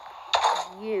remember.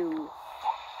 You.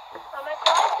 How much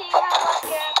life do you have left,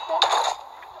 Jackson?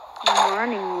 I'm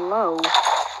running low.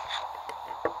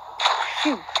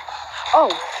 Shoot.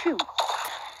 Oh, shoot.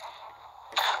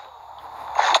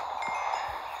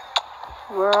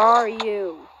 Where are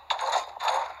you?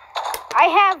 I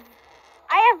have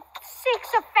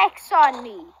 6 effects on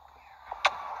me.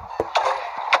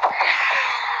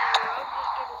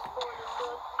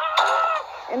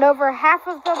 And over half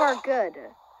of them are good.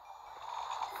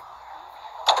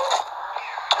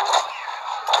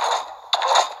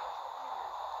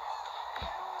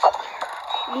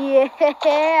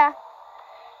 Yeah.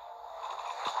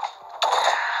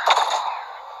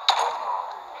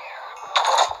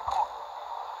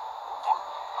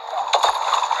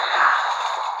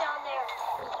 Down there.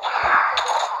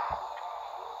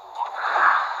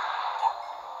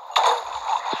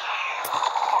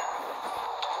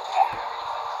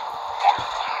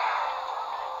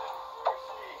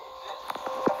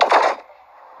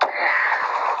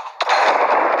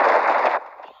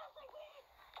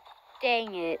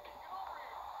 Dang it.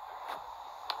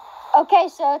 Okay,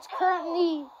 so it's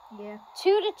currently Yeah.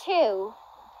 2-2.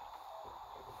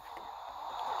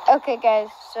 Okay, guys,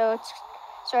 so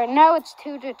right now it's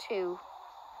 2-2.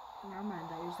 Never mind,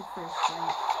 that was the first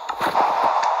fight.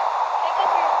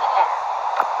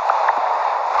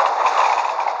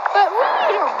 But we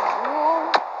need a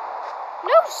rule.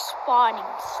 No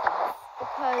spawning stuff,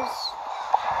 because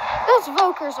those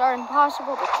Vokers are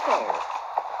impossible to kill.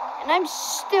 And I'm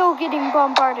still getting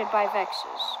bombarded by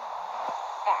Vexes.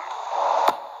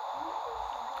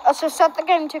 Also, set the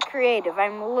game to creative.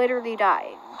 I'm literally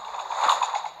dying.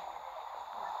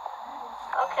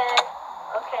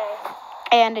 Okay.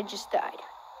 And I just died.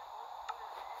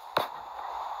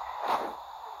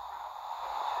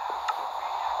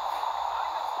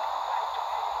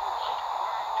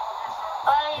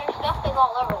 Your stuff is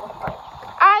all over the place.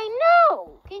 I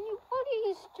know! Can you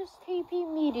please just TP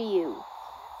me to you?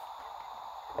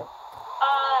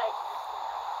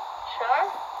 Sure.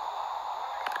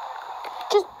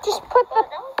 Just put the...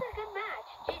 That was a good match.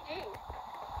 GG.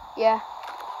 Yeah.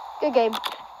 Good game.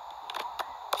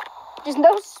 Just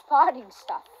no spawning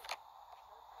stuff.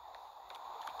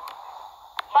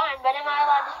 Fine, but am I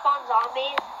allowed to spawn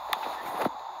zombies?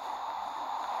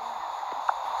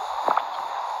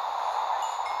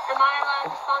 Am I allowed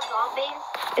to spawn zombies?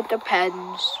 It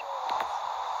depends.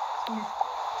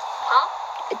 Huh?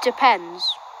 It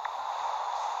depends.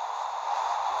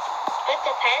 It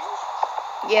depends.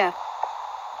 Yeah.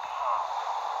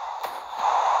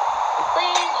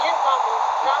 Please, just zombies.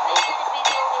 Zombies should be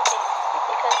the only thing.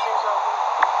 Because they're zombies.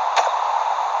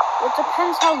 It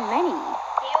depends how many.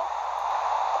 You?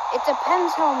 It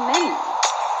depends how many.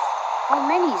 How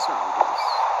many zombies?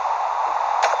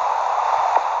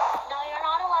 No, you're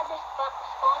not allowed to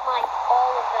spawn like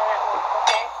all of them at once,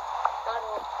 okay?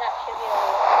 That should be the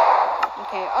rule.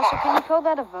 Okay, also, can you kill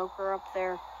that evoker up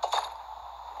there?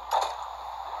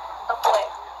 Up where?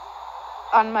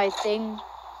 On my thing.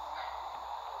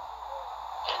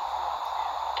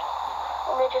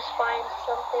 Let me just find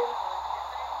something.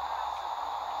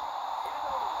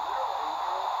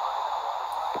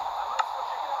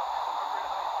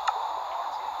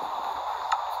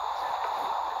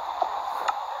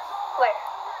 Where?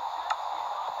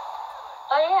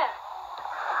 Oh yeah.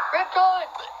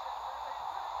 Riptide!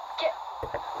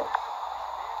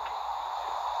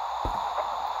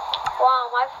 Wow,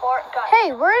 my fort got...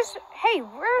 Hey, where's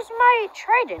my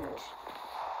trident?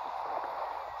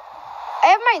 I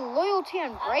have my loyalty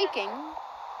on breaking,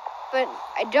 but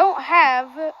I don't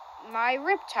have my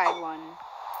Riptide one.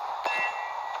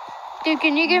 Dude,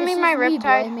 can you give me my This is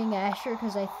Riptide? me blaming Asher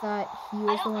because I thought he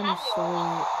was the one who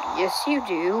stole it. Yes, you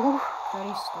do. I thought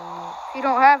he stole it. If you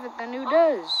don't have it, then who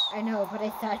does? I know, but I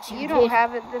thought you You did. don't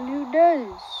have it, then who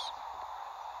does?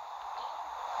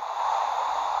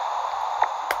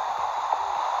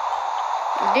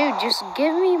 Dude, just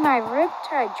give me my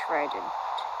Riptide trident.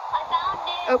 I found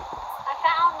it! Oh. I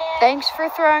found it! Thanks for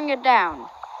throwing it down.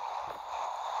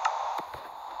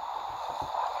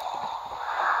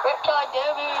 Riptide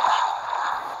damage!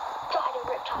 Die to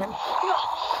Riptide.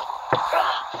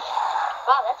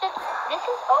 Wow, that's it. This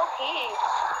is OP.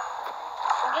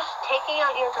 I'm just taking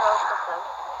out your drones with them.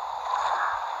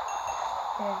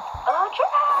 Yeah. Oh,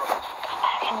 drone! Come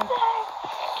back inside.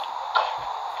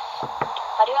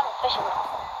 How do you have a fishing rod?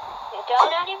 You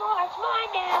don't anymore, it's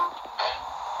mine now.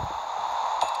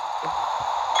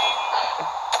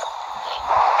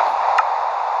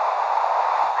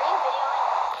 Are you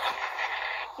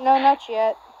videoing? No, not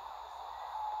yet.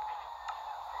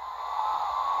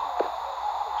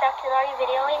 Jackson, are you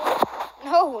videoing?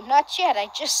 No, not yet. I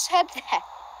just said that.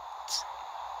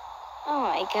 Oh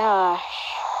my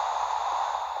gosh.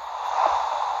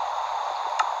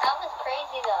 That was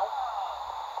crazy though.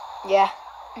 Yeah.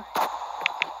 I'll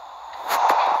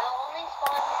only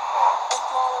spawn a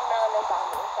small amount of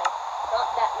zombies, like not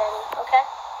ready, okay?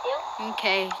 You?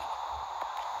 Okay.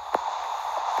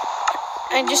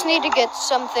 I just need to get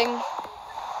something. You?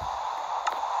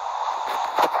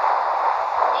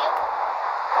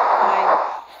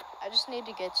 I just need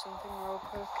to get something real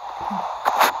quick.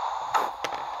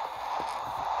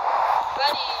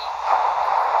 Ready.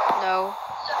 No.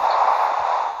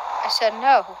 I said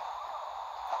no.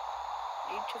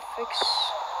 Need to fix.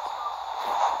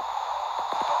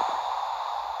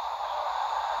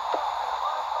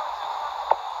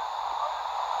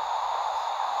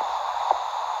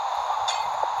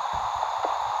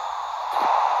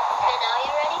 Okay, now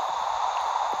you ready?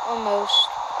 Almost.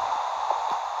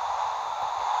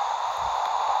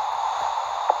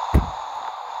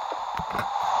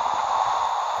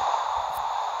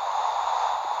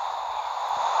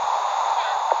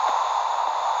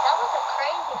 That was a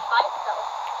crazy fight, though.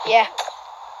 Yeah.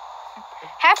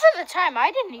 Half of the time,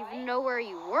 I didn't even know where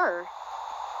you were.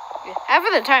 Half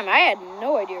of the time, I had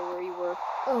no idea where you were.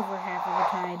 Over half of the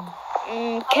time.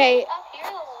 Okay. I was up here the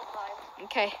whole time.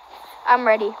 Okay. I'm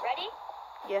ready. Ready?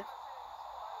 Yeah.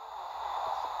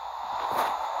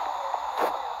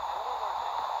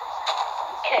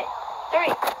 Okay. 3,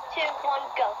 2, 1,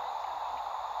 go.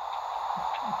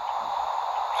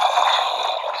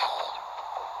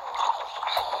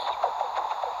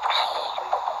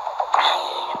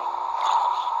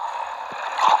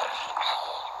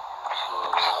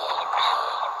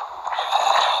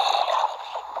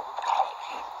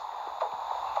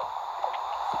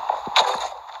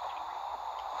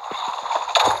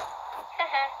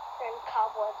 They're in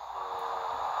cobwebs.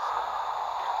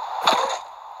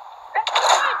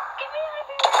 Get me out of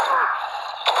here!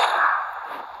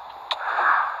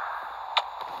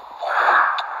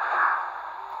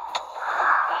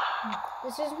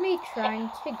 This is me trying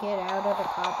to get out of the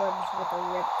cobwebs with a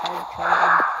riptide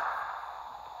trident.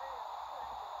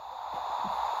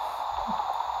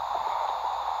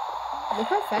 Look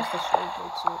how fast the sword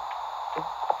takes it.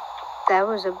 That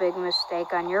was a big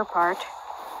mistake on your part.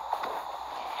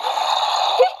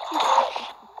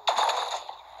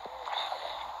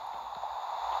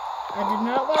 I did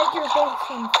not light your base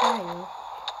on fire.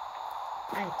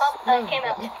 I Oh, came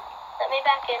out. exploded it. Let me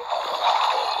back in.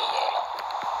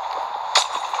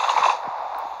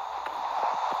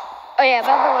 Oh yeah,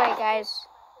 by the way, guys.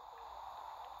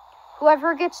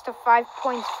 Whoever gets to 5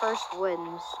 points first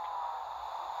wins.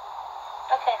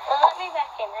 Okay, well, let me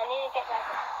back in. I need to get back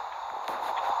in.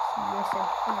 Yes, I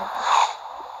did.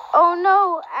 Oh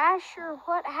no, Asher,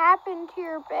 what happened to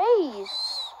your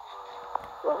base?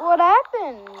 What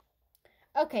happened?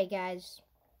 Okay, guys.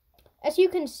 As you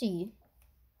can see,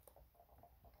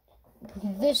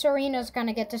 this arena is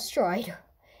gonna get destroyed.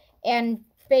 And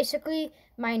basically,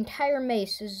 my entire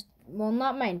maze is, well,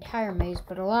 not my entire maze,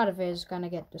 but a lot of it is gonna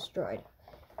get destroyed.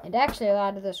 And actually, a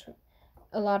lot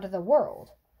of the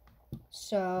world.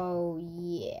 So,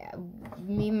 yeah,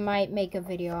 we might make a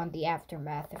video on the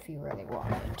aftermath if you really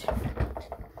want it.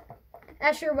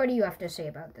 Asher, what do you have to say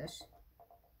about this?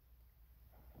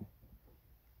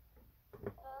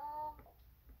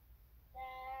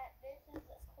 That this is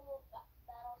a cool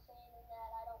battle scene and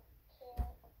that I don't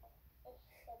care if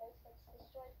the base gets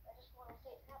destroyed. I just want to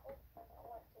see it happen. I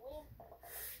want to win.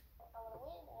 I want to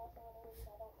win. I also want to lose.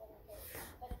 I don't really care.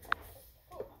 But it's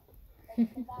cool.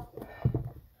 That's the battle scene.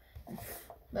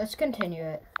 Let's continue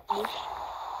it. Ah,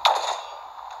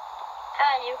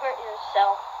 you hurt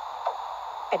yourself.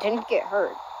 I didn't get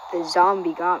hurt. The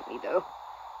zombie got me, though.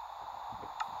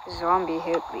 The zombie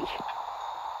hit me.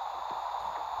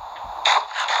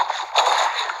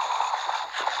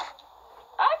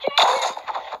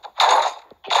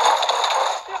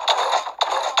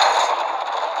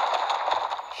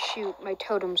 Shoot, my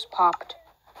totems popped.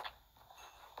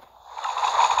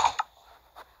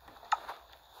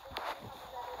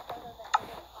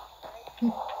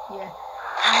 Yeah.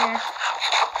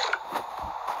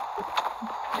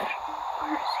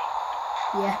 Where is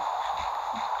he? Yeah.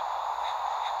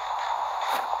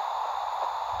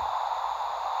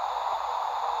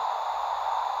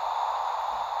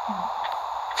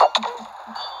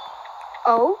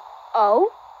 Oh.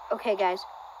 Okay, guys.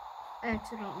 I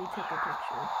accidentally took a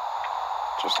picture.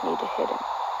 Just need to hit him.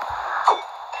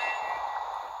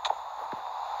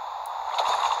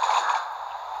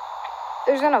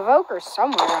 There's an evoker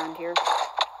somewhere around here.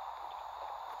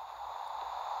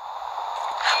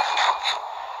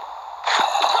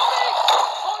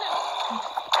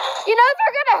 You know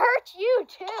they're gonna hurt you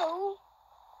too.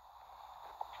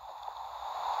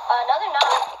 No, they're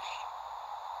not.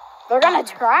 They're gonna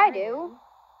try to.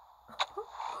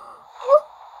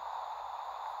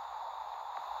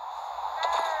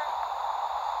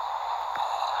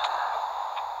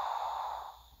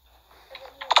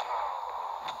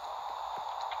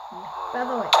 By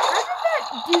the way, how did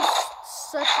that do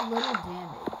such little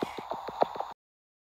damage?